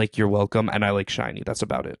 I like You're Welcome and I like Shiny. That's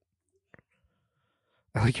about it.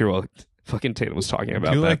 I like You're Welcome. Fucking Tatum was talking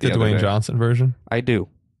about Do you that like the other Dwayne day. Johnson version? I do.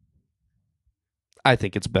 I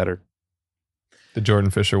think it's better. The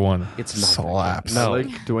Jordan Fisher one. It's not slaps. that I No. like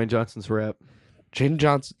Dwayne Johnson's rap. Jaden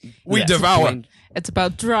Johnson. We devour. It's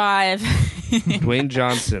about drive. Dwayne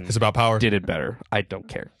Johnson It's about power. did it better. I don't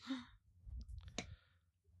care.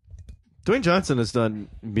 Dwayne Johnson has done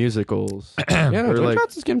musicals. Yeah, no, Or Dwayne like-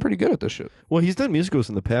 Johnson's getting pretty good at this shit. Well, he's done musicals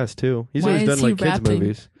in the past too. He's Why always is done he like kids rapping?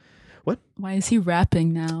 movies. Why is he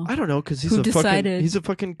rapping now? I don't know because he's Who a decided? he's a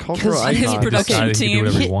fucking cultural 'Cause his icon. production Decided he could do team.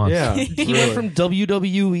 whatever he wants. Yeah, He went from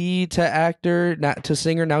WWE to actor, not to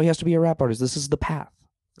singer. Now he has to be a rap artist. This is the path.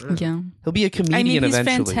 Yeah. He'll be a comedian I mean, he's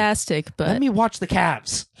eventually. fantastic, but Let me watch the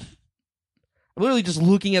Cavs. I'm literally just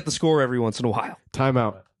looking at the score every once in a while.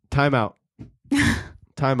 Timeout.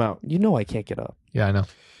 You know I can't get up. Yeah, I know.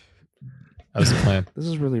 That was the plan. This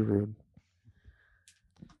is really rude.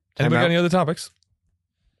 Anybody out. got any other topics?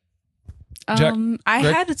 Jack- I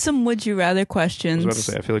Greg? had some would you rather I questions. was about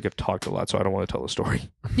to say, I feel like I've talked a lot, so I don't want to tell the story.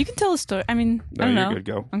 You can tell a story. I mean, No, I don't you're know. good.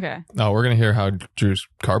 Go. Okay. No, we're gonna hear how Drew's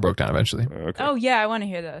car broke down eventually. Okay. Oh yeah, I want to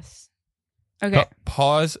hear this. Okay.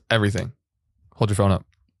 Pause everything. Hold your phone up.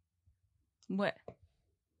 What?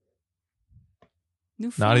 New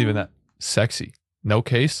Not phone? even that sexy. No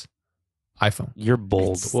case. iPhone. You're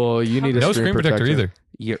bold. It's- Well, you need a No screen protector either.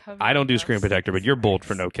 I don't do screen protector, but you're bold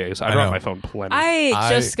for no case. I I brought know. my phone plenty. I I-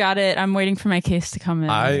 just got it. I'm waiting for my case to come in.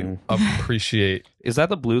 I appreciate. Is that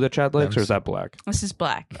the blue that Chad likes, or is that black? This is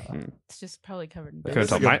black. Mm. It's just probably covered in I blue. couldn't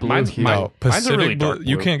tell. like a blue Mine's, hue. mine- No, mine's Pacific a really blue. dark blue.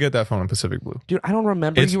 You can't get that phone in Pacific blue. Dude, I don't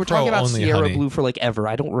remember. It's You were talking Pro about only, Sierra honey. Blue for like ever.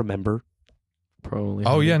 I don't remember. Probably.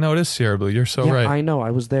 Oh yeah, no, it is Sierra Blue. You're so yeah, right. I know. I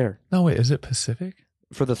was there No, wait, is it Pacific?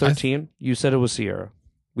 for the 13. You said it was Sierra.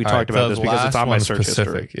 We All talked right, about the this because it's last on my one's search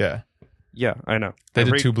Pacific. history. Yeah, Yeah, I know. they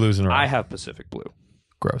did 2 blues in a row. I have Pacific Blue.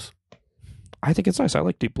 Gross. I think it's nice. I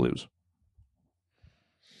like deep blues.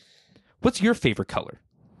 What's your favorite color?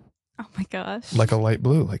 Oh my gosh. Like a light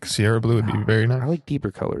blue, like Sierra Blue would be very I nice. like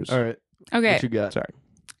deeper colors. All right. Okay. What you got? Sorry.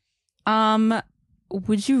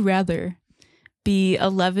 Would you rather be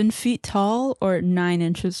 11 feet tall or 9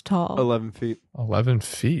 inches tall? 11 feet. 11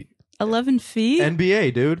 feet. 11 feet?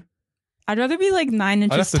 NBA, dude. I'd rather be like 9 I'd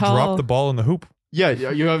have inches to tall. drop the ball in the hoop. Yeah,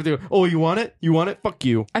 you have to. Oh, you want it? You want it? Fuck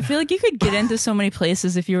you. I feel like you could get into so many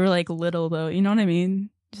places if you were like little, though. You know what I mean?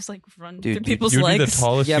 Just like run Dude, through you- people's You'd be legs. the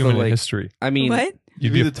tallest Yeah, but, human in like- history. I mean, What?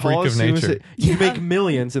 You'd be a the freak of tallest human- nature. You Yeah. make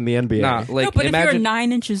millions in the NBA. nah, like no, but if you're imagine,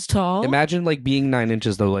 9 inches tall, imagine like being 9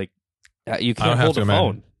 inches though. Like you I don't can't have hold to a imagine.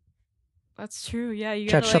 phone. that's true. Yeah, you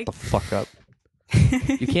Chad, gotta shut the fuck up.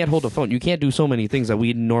 You can't hold a phone. You can't do so many things that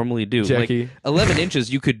we normally do. Jackie. Like 11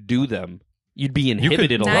 inches, you could do them. You'd be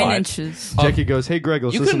inhibited a 9 lot. inches. Jackie goes, "Hey, Greg,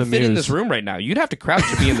 let's You listen to couldn't fit in Muse." this room right now. You'd have to crouch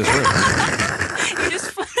to be in this room. You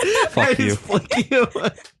just Fuck you.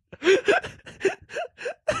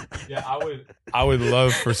 Yeah, I would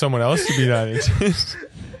love for someone else to be 9 inches.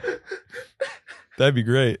 That'd be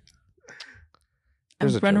great.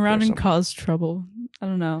 There's a run joke around there and cause trouble. I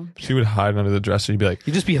don't know. She would hide under the dresser. You'd be like,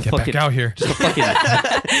 You'd just be a "Get fucking back out here." just a fucking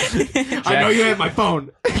I know you have my phone.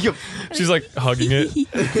 She's like hugging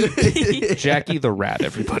it. Jackie the rat.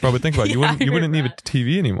 Everybody. Bro, but think about it. You Yeah, wouldn't you're need a right.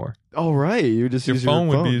 TV anymore. Oh right, you just Your use phone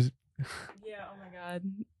your would be. Yeah, oh my god.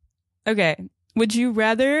 Okay. Would you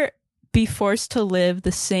rather be forced to live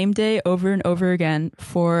the same day over and over again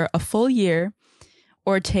for a full year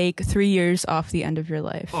or take 3 years off the end of your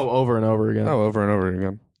life? Oh, over and over again. Oh, over and over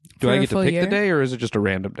again. Do For I a get to full pick year? the day, or is it just a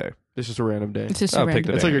random day? It's just a random day. It's just I'll a pick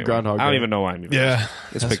the random. It's day like a anyway. Groundhog I don't Day. even know why I'm even. Yeah,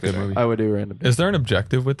 Let's that's pick a good the day. movie. I would do random day. Is there an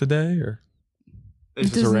objective with the day, or It's It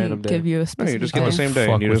just a doesn't random day. give you a No, specific you just get day. the same day.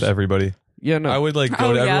 fuck And you with just, everybody? yeah, no. I would like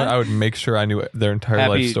go Oh, to everyone. yeah? I would make sure I knew their entire Happy-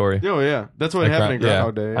 life story. Oh yeah, that's what Like happened in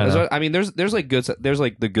Ground- Groundhog yeah, Day. I know. So, I mean, there's like good. There's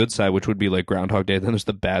like the good side, which would be like Groundhog Day. Then there's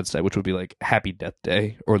the bad side, which would be like Happy Death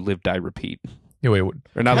Day or Live Die Repeat, Yeah, wait. What?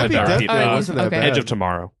 or not Happy Live Die Death Repeat. Day Oh, wasn't that okay. bad. Edge of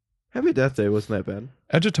Tomorrow. Happy Death Day wasn't that bad.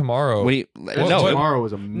 Edge of Tomorrow. Wait, Edge no, of what? Tomorrow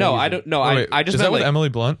was amazing. no, I don't. No, Wait, I just is that meant with like Emily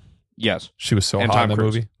Blunt? yes, She was so and hot Tom in that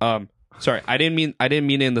Cruise. movie. Sorry, I didn't mean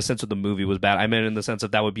it in the sense that the movie was bad. I meant in the sense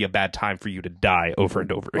that would be a bad time for you to die over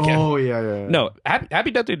and over again. Oh yeah. No,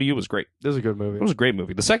 Happy Death Day to You was great. This is a good movie. It was a great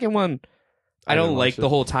movie. The second one, I I didn't don't watch like it. the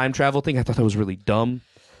whole time travel thing. I thought that was really dumb.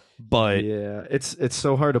 But Yeah, it's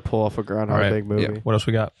so hard to pull off a Groundhog All right. Day movie. Yeah. What else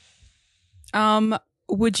we got?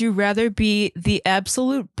 Would you rather be the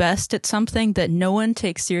absolute best at something that no one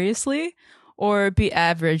takes seriously or be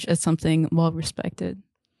average at something well respected.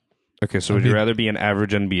 Okay, so would you rather be an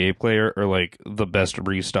average NBA player or like the best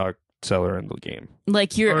restock seller in the game?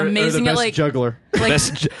 Like you're Or amazing the at best like juggler. like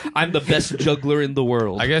I'm the best juggler in the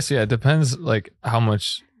world. I guess it depends. Like how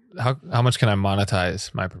much can I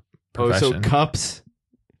monetize my Oh, profession? so cups.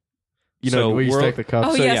 You know, So where you world- stack the cups.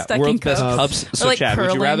 Oh, so yeah, yeah, stacking world's best cups. cups. So Or, like, Chad, would you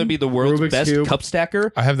curling. rather be the world's Rubik's best Cube. cup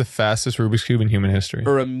stacker I have the fastest Rubik's Cube in human history.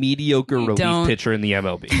 or a mediocre You relief don't. pitcher in the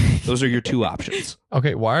MLB? Those are your two options.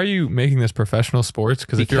 Okay, why are you making this professional sports?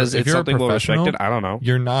 Because Because if it's you're a something well professional, respected. I don't know.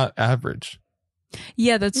 you're not average.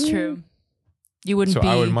 yeah, that's true. You wouldn't So be.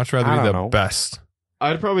 I would much rather I be don't the know. best.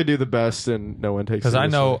 I'd probably do the best, and no one takes. Because I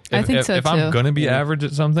know I if, think if, so, if I'm too. gonna be Yeah. average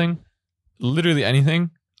at something, literally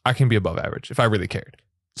anything, I can be above average if I really cared.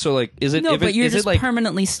 So like, is it? no, if but it, you're is just it like?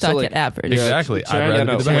 permanently stuck like- at average. Yeah, Exactly. Chad, I'd rather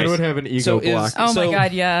no, be the so Chad best. would have an ego So is- block. Oh my So-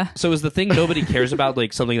 god, yeah. So is the thing nobody cares about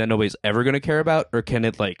like something that nobody's ever going to care about, or can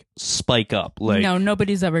it like spike up? Like, No,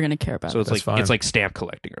 nobody's ever gonna care about so it. it's That's like fine. it's like stamp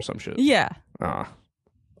collecting or some shit. Yeah. Ah,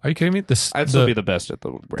 Are you kidding me? This I'd still be the best at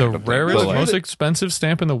the the random thing, rarest, but, like, most expensive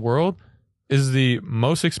stamp in the world is the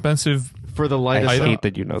most expensive For the I lightest, hate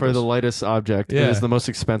that you know for this. the lightest object, Yeah. it is the most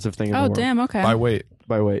expensive thing in the Oh world. damn. Okay. by weight.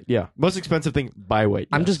 By weight, yeah, most expensive thing by weight.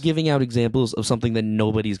 I'm yes. just giving out examples of something that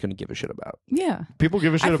nobody's going to give a shit about. Yeah. people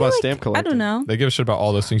give a I shit feel about like- stamp I collecting. don't know. They give a shit about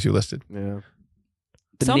all those things you listed. Yeah,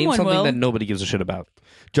 But name Someone something will. that nobody gives a shit about.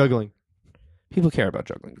 juggling. People care about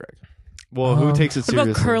juggling, Greg. Well, who takes it What about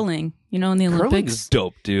seriously? curling? You know, in the Curling Olympics. is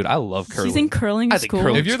dope, dude. I love curling. She's in curling I at think school.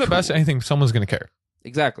 curling- If you're the best at anything, someone's gonna care.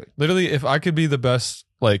 Exactly. Literally, if I could be the best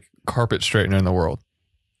like carpet straightener in the world,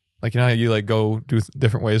 like you know how you like go do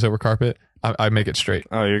different ways over carpet, I make it straight.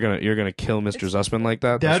 Oh, you're gonna kill Mr. Zussman like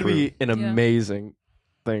that? That's That'd rude. be an Yeah. amazing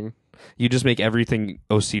thing. You just make everything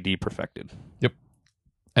OCD perfected.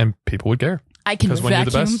 And people would care. I can 'Cause when you're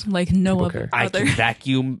the vacuum best, like no people other. care. I other. can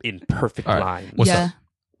vacuum in perfect All right. line. What's yeah, up?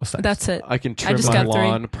 What's next? that's it. I can trim just my got three.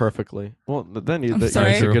 lawn perfectly. Well, then I'm you're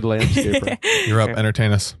sorry. a good landscaper. You're up.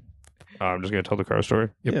 Entertain us. I'm just gonna tell the car story.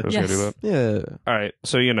 Yep. Yeah. I'm just gonna do Yes. that. Yeah. All right.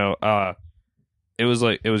 So it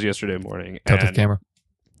was yesterday morning. Tell to the and camera.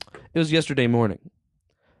 It was yesterday morning.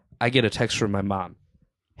 I get a text from my mom.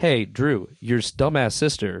 Hey, Drew, your dumbass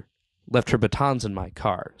sister left her batons in my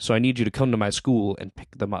car, so I need you to come to my school and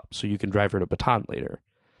pick them up so you can drive her to Baton later.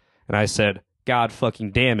 And I said, God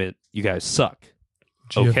fucking damn it, you guys suck.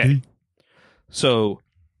 Okay. GFD. So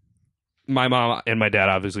my mom and my dad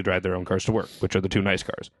obviously drive their own cars to work, which are the two nice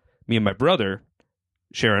cars. Me and my brother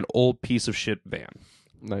share an old piece of shit van.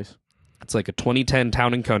 Nice. It's like a 2010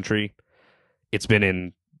 Town and Country. It's been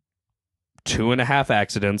in 2.5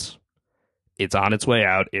 accidents. It's on its way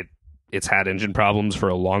out. It's had engine problems for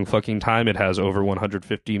a long fucking time. It has over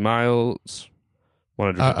 150 miles, I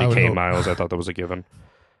would 150K hope. miles. I thought that was a given.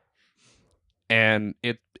 And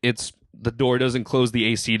it's the door doesn't close, the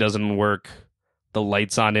AC doesn't work. The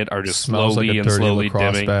lights on it are just Smells slowly like a and dirty slowly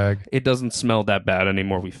lacrosse dimming. bag. It doesn't smell that bad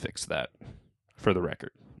anymore. We fixed that, for the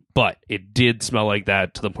record. But it did smell like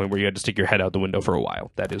that to the point where you had to stick your head out the window for a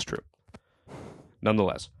while. That is true.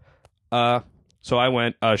 Nonetheless. So I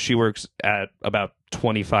went. She works at about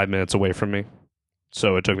 25 minutes away from me.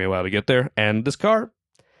 So it took me a while to get there. And this car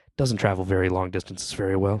doesn't travel very long distances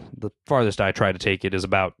very well. The farthest I try to take it is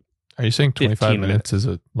about, Are you saying 25 15 minutes is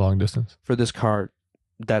a long distance? for this car,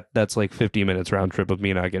 that's like 50 minutes round trip of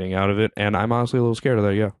me not getting out of it. And I'm honestly a little scared of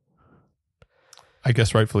that, yeah. I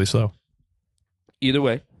guess rightfully so. Either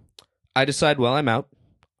way, I decide, well, I'm out.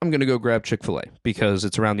 I'm going to go grab Chick-fil-A because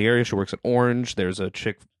it's around the area. She works at Orange. There's a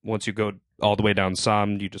once you go all the way down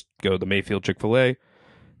Somme, you just go to the Mayfield Chick-fil-A,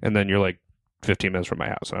 and then you're like 15 minutes from my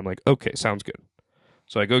house. And I'm like, okay, sounds good.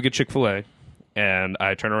 So I go get Chick-fil-A, and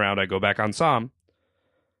I turn around, I go back on Somme,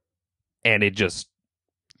 and the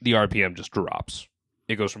RPM just drops.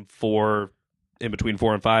 It goes from 4, in between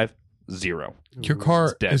 4 and 5, 0. Your car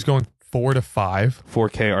It's dead. is going 4 to 5.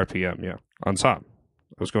 4K RPM, yeah, on Somme.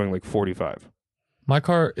 I was going like 45. My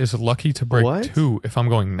car is lucky to break What? 2 if I'm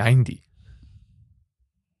going 90.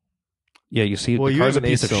 Yeah, you see, Well, the you car's a have an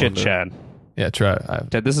piece of shit, 8-cylinder. Chad. Yeah, try.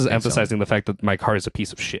 Chad, this is Think so. emphasizing the fact that my car is a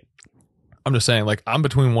piece of shit. I'm just saying, like, I'm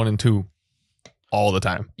between 1 and 2 all the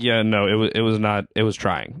time. Yeah, no, it was not. It was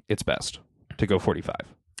trying its best to go 45.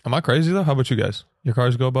 Am I crazy though? How about you guys? Your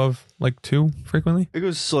cars go above like 2 frequently? It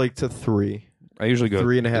goes like to 3. I usually go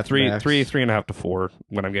 3.5 three, max. 3.5 to 4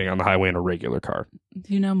 when I'm getting on the highway in a regular car.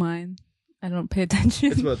 You know mine. I don't pay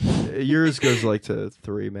attention. It's about yours goes like to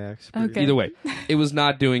 3 max. Okay. Either way, it was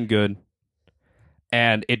not doing good,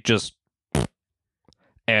 and it just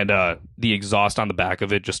the exhaust on the back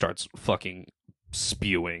of it just starts fucking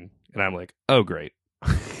spewing, and I'm like, oh great.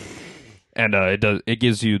 And it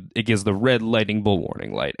gives the red lightning bolt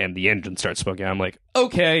warning light, and the engine starts smoking. I'm like,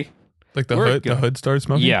 okay, Like the We're hood, good. the hood started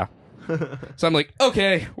smoking. yeah. So I'm like,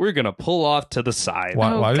 okay, we're gonna pull off to the side.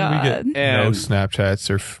 Why, Oh, why didn't we get God. no And- Snapchats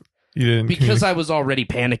or you didn't? Because I was already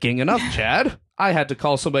panicking enough, Chad. I had to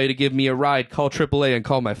call somebody to give me a ride, call AAA, and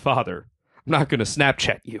call my father. I'm not gonna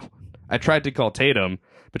Snapchat you. I tried to call Tatum,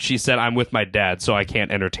 but she said I'm with my dad, so I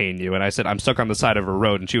can't entertain you. And I said I'm stuck on the side of a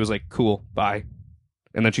road, and she was like, "Cool, bye."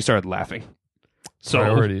 And then she started laughing. So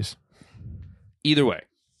priorities. either way.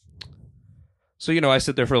 So, I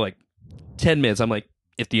sit there for like 10 minutes. I'm like,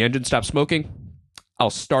 if the engine stops smoking, I'll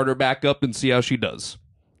start her back up and see how she does.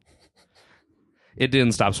 It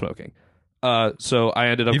didn't stop smoking. So I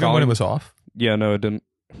ended up Even calling. when it was off. Yeah, no, it didn't.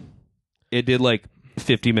 It did like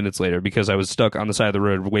 50 minutes later because I was stuck on the side of the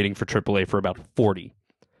road waiting for AAA for about 40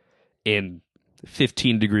 in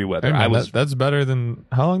 15-degree weather. Hey, man, I was that's better than.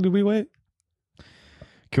 How long did we wait?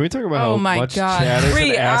 Can we talk about Oh how my much God. Chad is 3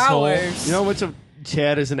 an asshole? hours. You know how much of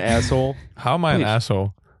Chad is an asshole? How am I an Wait.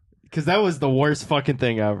 asshole? Because that was the worst fucking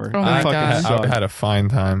thing ever. Oh I my fucking God. I've sucked. had a fine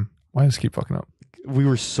time. Why does it keep fucking up? We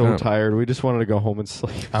were so Oh. tired. We just wanted to go home and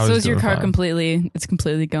sleep. I So was is your doing car fine. completely? It's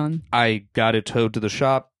completely gone. I got it towed to the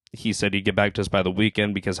shop. He said he'd get back to us by the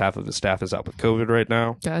weekend because half of his staff is out with COVID right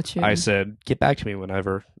now. Gotcha. I said, get back to me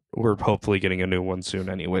whenever. We're hopefully getting a new one soon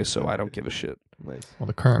anyway, so I don't give a shit. Nice. Well,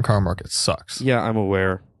 the current car market sucks. Yeah, I'm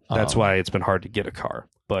aware. That's Um, why it's been hard to get a car.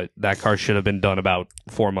 But that car should have been done about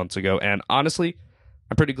 4 months ago. And honestly,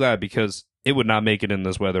 I'm pretty glad because it would not make it in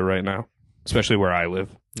this weather right now, especially where I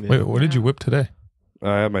live. Yeah. Wait, what did you whip today?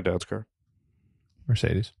 I have my dad's car.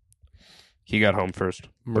 Mercedes. He got home first.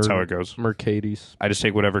 That's how it goes. Mercedes. I just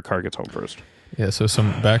take whatever car gets home first. Yeah, so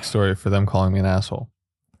some backstory for them calling me an asshole.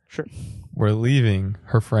 Sure. We're leaving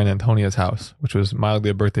her friend Antonia's house, which was mildly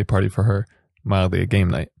a birthday party for her, mildly a game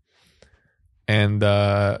night. And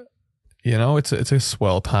it's a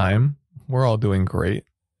swell time. We're all doing great.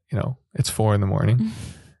 It's 4 a.m.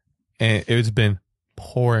 and it's been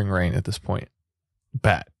pouring rain at this point.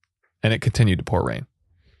 Bad. And it continued to pour rain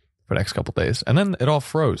for the next couple days. And then it all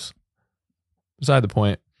froze. Beside the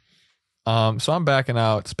point. So I'm backing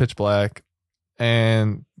out. It's pitch black.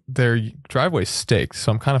 And their driveway's staked.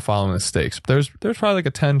 So I'm kind of following the stakes. But there's probably like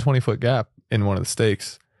a 10, 20 foot gap in one of the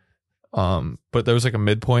stakes. But there was like a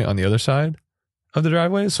midpoint on the other side of the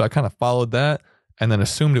driveway. So I kind of followed that and then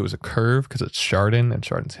assumed it was a curve because it's Chardon and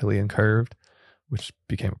Chardon's hilly and curved, which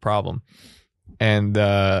became a problem. And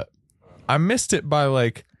I missed it by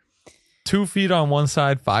like 2 feet on one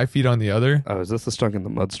side, 5 feet on the other. Oh, is this the stuck in the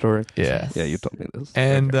mud story? Yeah. Yeah, you told me this.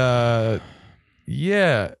 And Okay.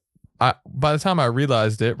 yeah, by the time I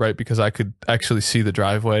realized it, right, because I could actually see the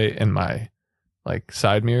driveway in my like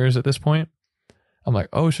side mirrors at this point, I'm like,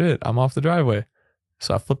 oh shit, I'm off the driveway.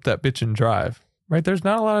 So I flipped that bitch and drive. Right, there's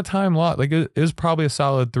not a lot of time lost. Like it was probably a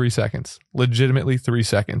solid 3 seconds, legitimately 3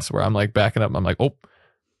 seconds, where I'm like backing up. And I'm like, oh,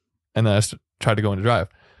 and then I tried to go into drive.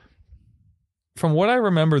 From what I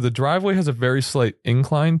remember, the driveway has a very slight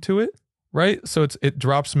incline to it, right? So it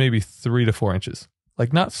drops maybe 3 to 4 inches,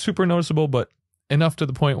 like not super noticeable, but enough to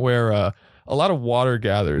the point where a lot of water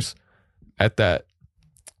gathers at that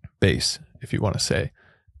base, if you want to say.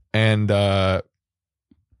 And well,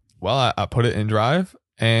 I put it in drive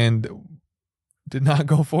and did not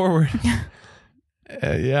go forward.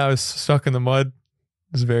 Yeah, I was stuck in the mud.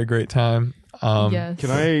 It was a very great time. Yes.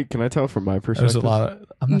 Can I tell from my There was perspective? a lot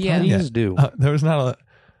of. I'm not Yeah. done yet. Please do. There was not a.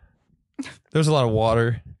 There was a lot of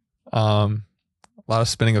water, a lot of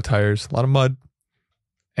spinning of tires, a lot of mud,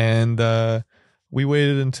 and we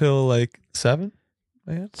waited until like 7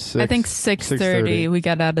 a.m. I think 6:30 we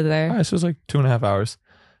got out of All there. right, so it was like 2.5 hours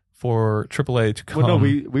for AAA to come. Well, no,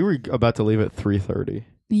 we were about to leave at 3:30.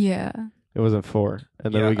 Yeah. It wasn't 4,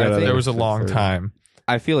 and then Yeah, we got I out think of there was a long 6:30. time.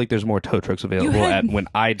 I feel like there's more tow trucks available had- at when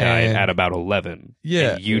I died And- at about 11.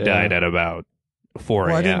 Yeah. And you Yeah. died at about 4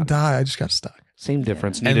 Well, I a.m. didn't die. I just got stuck. Same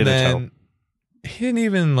difference. And Needed a tow. then he didn't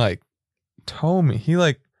even like tow me. He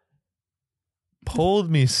like pulled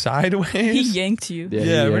me sideways. He yanked you. Yeah,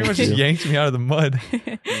 Yeah, he pretty much yanked just you. yanked me out of the mud,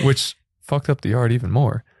 which fucked up the yard even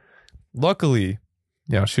more. Luckily,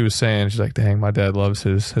 she was saying, she's like, dang, my dad loves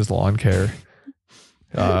his lawn care.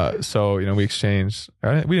 So, we exchanged. We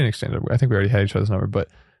didn't exchange it. I think we already had each other's number, but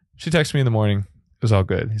she texted me in the morning. It was all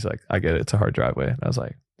good. He's like, I get it. It's a hard driveway. And I was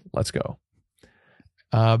like, let's go.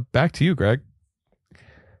 Back to you, Greg.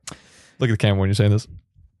 Look at the camera when you're saying this.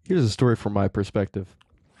 Here's a story from my perspective.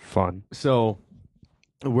 Fun. So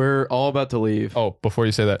we're all about to leave. Oh, before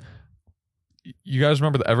you say that, you guys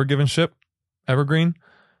remember the Ever Given ship, Evergreen?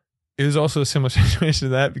 It was also a similar situation to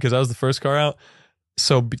that because I was the first car out.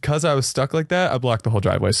 So because I was stuck like that, I blocked the whole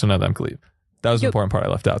driveway so none of them could leave. That was the Yep. important part I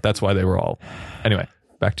left out. That's why they were all. Anyway,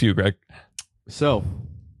 back to you, Greg. So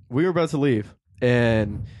we were about to leave,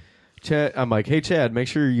 and Chad, I'm like, "Hey, Chad, make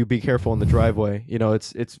sure you be careful in the driveway. You know,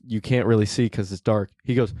 it's you can't really see because it's dark."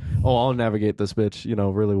 He goes, "Oh, I'll navigate this bitch,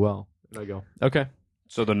 really well." And I go, "Okay."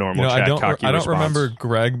 So the normal Chad I don't cocky response. remember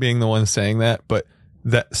Greg being the one saying that, but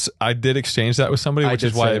I did exchange that with somebody, I which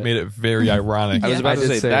is did why say it it. made it very ironic. I was Yeah. about I to did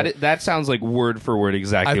say say that. it. That sounds like word for word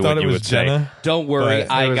exactly I thought what it you was would say. Jenna, Don't worry,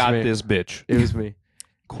 but- I It was got me. this bitch. It was me.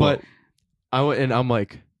 But I went and I'm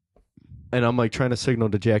like trying to signal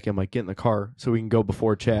to Jackie. I'm like, "Get in the car so we can go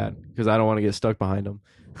before Chad because I don't want to get stuck behind him."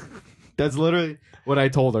 That's literally what I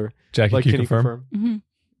told her. Jackie, Like, can you can you confirm? confirm? hmm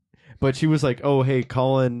But she was like, "Oh, hey,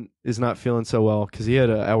 Colin is not feeling so well because he had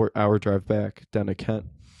an hour drive back down to Kent,"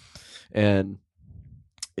 and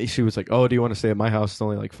she was like, "Oh, do you want to stay at my house? It's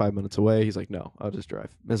only like 5 minutes away." He's like, "No, I'll just drive."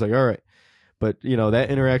 And it's like, "All right," but that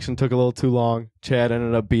interaction took a little too long. Chad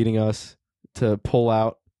ended up beating us to pull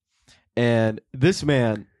out, and this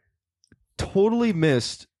man totally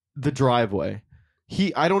missed the driveway.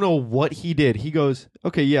 I don't know what he did. He goes,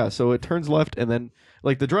 "Okay, yeah," so it turns left, and then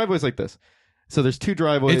like the driveway's like this. So there's two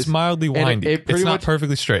driveways. It's mildly it windy. pretty It's not much-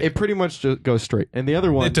 perfectly straight. It pretty much just goes straight. And the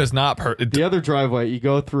other one, It does not. the other driveway, you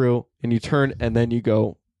go through and you turn and then you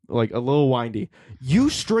go like a little windy. You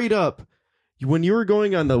straight up, when you were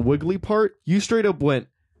going on the wiggly part, you straight up went,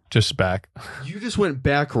 Just back. you just went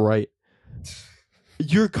back right.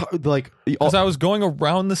 Your car, like, Because I was going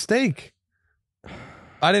around the stake.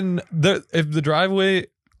 I didn't. If the driveway,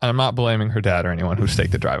 I'm not blaming her dad or anyone who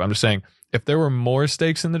staked the drive. I'm just saying if there were more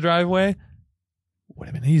stakes in the driveway, would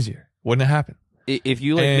have been easier. Wouldn't have happened. If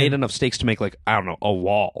you And- made enough stakes to make I don't know, a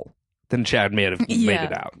wall, then Chad may have made Yeah.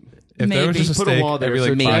 it out. If there was Maybe. just a put a stake wall there every so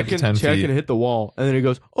like Chad 5 to Chad 10 can feet. hit the wall. And then he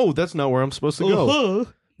goes, "Oh, that's not where I'm supposed to go."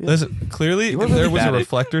 Listen, clearly, You were if there really was a bad at-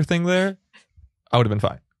 reflector thing there, I would have been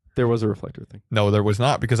fine. There was a reflector thing. No, there was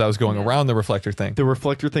not because I was going Yeah. around the reflector thing. The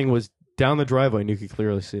reflector thing was down the driveway and you could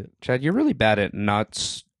clearly see it. Chad, you're really bad at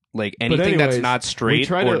not But anything that's anyways, not straight we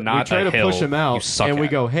try or to, not we try a to hill. push him You out, suck and we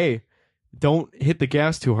at go, "Hey, don't hit the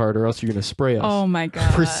gas too hard, or else you're going to spray us." Oh my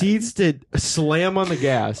god. Proceeds to slam on the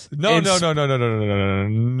gas. No, and no, no, no, no, no, no, no, no, no,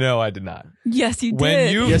 no, I did not. Yes, you did.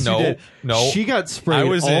 When you, Yes, you no, did. no, She got sprayed I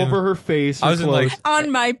was all in- over her face. I her was in, like- clothes.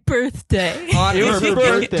 on my birthday. On It was his her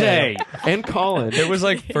birthday. And Colin. it was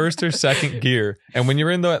like first or second gear. And when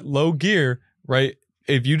you're in that low gear, right,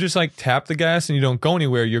 if you just like tap the gas and you don't go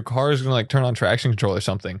anywhere, your car is going to like turn on traction control or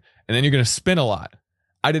something. And then you're going to spin a lot.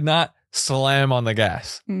 I did not slam on the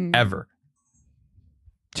gas Mm. ever.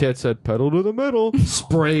 Chet said, "Pedal to the metal."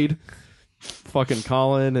 Sprayed. Fucking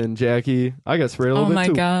Colin and Jackie. I got sprayed a little Oh bit my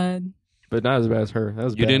too. god. But not as bad as her. That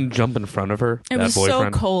was You bad. didn't jump in front of her. It that was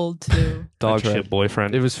boyfriend. so cold too. Dog I tried. shit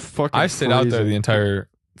boyfriend. It was fucking I stayed out there freezing. the entire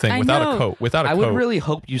thing I without know. a coat. Without a I coat. would really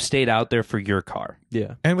hope you stayed out there for your car.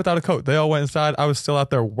 Yeah. And without a coat. They all went inside. I was still out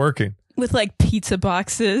there working. With like pizza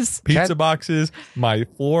boxes. Pizza Chad- boxes, my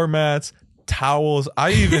floor mats, towels.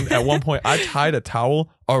 I even at one point I tied a towel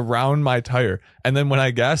around my tire. And then when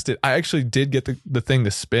I gassed it, I actually did get the thing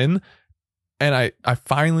to spin. And I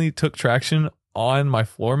finally took traction on my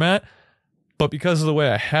floor mat. But because of the way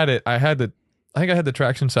I had it, I think I had the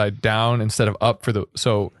traction side down instead of up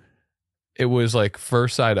so it was like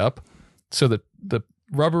first side up. So the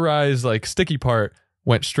rubberized like sticky part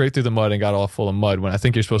went straight through the mud and got all full of mud when I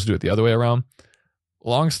think you're supposed to do it the other way around.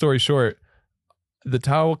 Long story short, the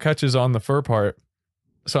towel catches on the fur part.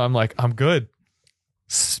 So I'm like, I'm good.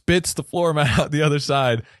 Spits the floor mat out the other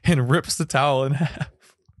side and rips the towel in half.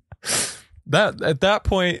 That at that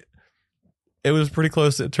point, it was pretty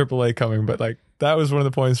close to AAA coming, but like that was one of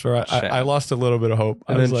the points where I lost a little bit of hope.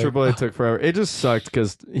 And I was then like, AAA took forever. It just sucked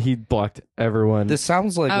because he blocked everyone. This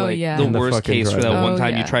sounds like Oh, yeah. the In the worst fucking case for that driveway. one Oh,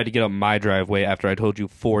 time you yeah. tried to get up my driveway after I told you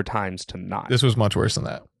 4 times to not. this was much worse than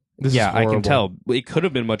that. This yeah, is I can horrible. tell. It could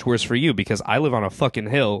have been much worse for you because I live on a fucking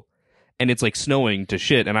hill and it's like snowing to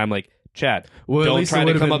shit. And I'm like, Chad, Well, at don't least try it to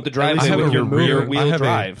would've come been- up the at least driveway it with would've your been rear moving. wheel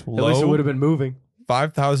drive. At least it would have been moving.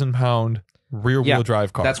 5,000 pound rear Yeah, wheel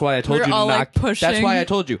drive car. That's why I told We're you to all, not. like, pushing. That's why I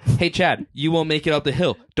told you, hey Chad, you won't make it up the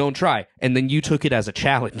hill. Don't try. And then you took it as a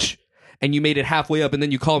challenge, and you made it halfway up, and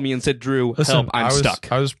then you called me and said, "Drew, Listen, help, I'm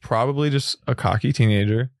stuck." I was probably just a cocky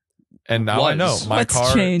teenager, and now I know Was. my What's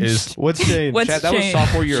car changed? is. What's changed? What's Chad, that was changed?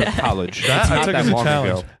 sophomore year of Chad. college. That It's I not took that as a long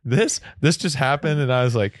challenge. ago. This just happened, and I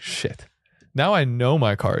was like, shit. Now I know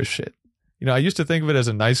my car is shit. I used to think of it as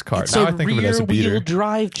a nice car. It's Now I think of it as a rear-wheel beater.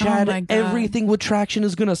 drive, Chad. my God. Everything with traction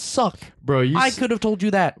is gonna suck. Bro, I could have told you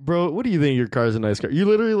that. Bro, what do you think your car's a nice car? You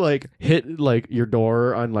literally like hit like your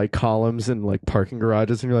door on like columns and like parking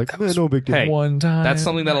garages, and you're like, no big deal. Hey, One time. That's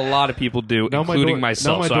something that a lot of people do, Now my including door,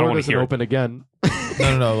 myself. Now my so I don't door want to doesn't hear it. open again,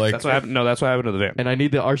 No. Like, That's what happened. No, that's what happened to the van. and I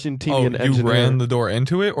need the Argentinian you engineer. ran the door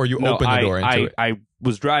into it, or you No, opened the door into it? I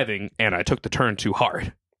was driving and I took the turn too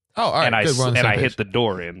hard, Oh, all right. and good. We're on the and same I page. hit the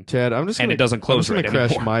door in. Chad, I'm just And gonna, it doesn't I'm close just gonna right crash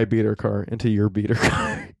anymore. my beater car into your beater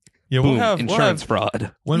car. Yeah, we'll Boom, have insurance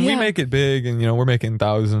fraud. when we Yeah. make it big, and we're making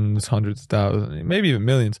thousands, hundreds of thousands, maybe even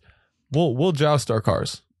millions. We'll joust our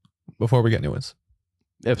cars before we get new ones.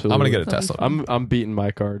 Absolutely, I'm gonna get a That'd be Tesla. fun. I'm beating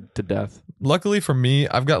my car to death. Luckily for me,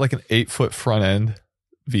 I've got like an 8-foot front end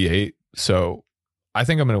V8, so I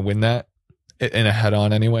think I'm gonna win that in a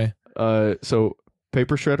head-on anyway. So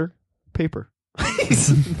paper shredder, paper.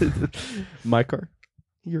 My car.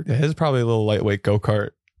 Your Yeah, his is probably a little lightweight go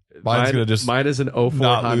kart. Mine's gonna just mine is an 04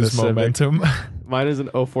 Not Honda lose Civic. momentum. Mine is an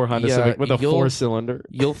 04 Honda Yeah, Civic with a you'll- 4-cylinder.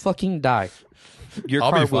 You'll fucking die. Your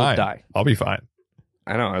I'll car be will fine. die. I'll be fine.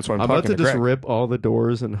 I know. That's what I'm I'm about talking to just Greg. rip all the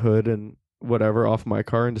doors and hood and whatever off my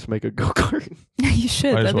car and just make a go kart. You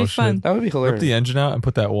should. Might as That'd well be fun. That would be Rip hilarious. the engine out and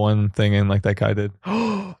put that one thing in like that guy did.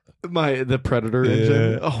 The Predator Yeah.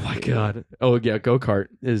 engine. Oh my god. Oh yeah, go kart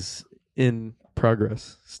is in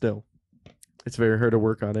progress still. It's very hard to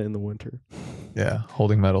work on it in the winter. Yeah,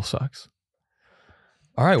 holding metal sucks.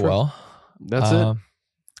 All right, True. well, That's it.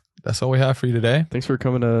 That's all we have for you today. Thanks for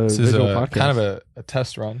coming to This is Visual a, Podcast. kind of a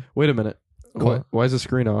test run. Wait a minute. What? Why is the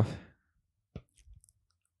screen off?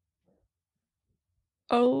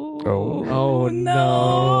 Oh. Oh,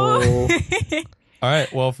 no. All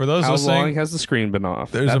right, well, for those How listening, long has the screen been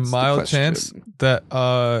off? there's That's a the mild question. chance that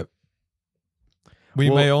we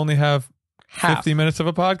Well- may only have Half. 50 minutes of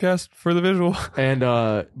a podcast for the visual. And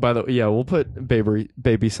by the way, yeah, we'll put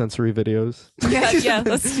baby sensory videos. yeah,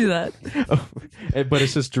 let's do that. But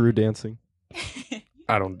it's just Drew dancing.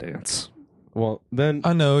 I don't dance. Well, then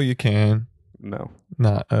I know you can. No.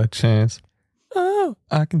 Not a chance. Oh,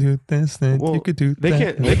 I can do this, then Well, you could do they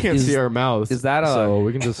that. can't see our mouths. is that a- so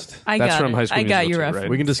we can just I That's got from it. High School I got Musical your too, reference. right?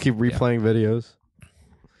 we can just keep replaying videos.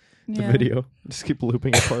 The Yeah. video. Just keep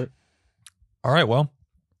looping apart. All right, well,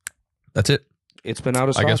 that's it. It's been out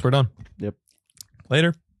of stock. I guess we're done. Yep.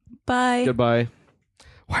 Later. Bye. Goodbye.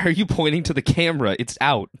 Why are you pointing to the camera? It's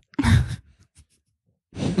out.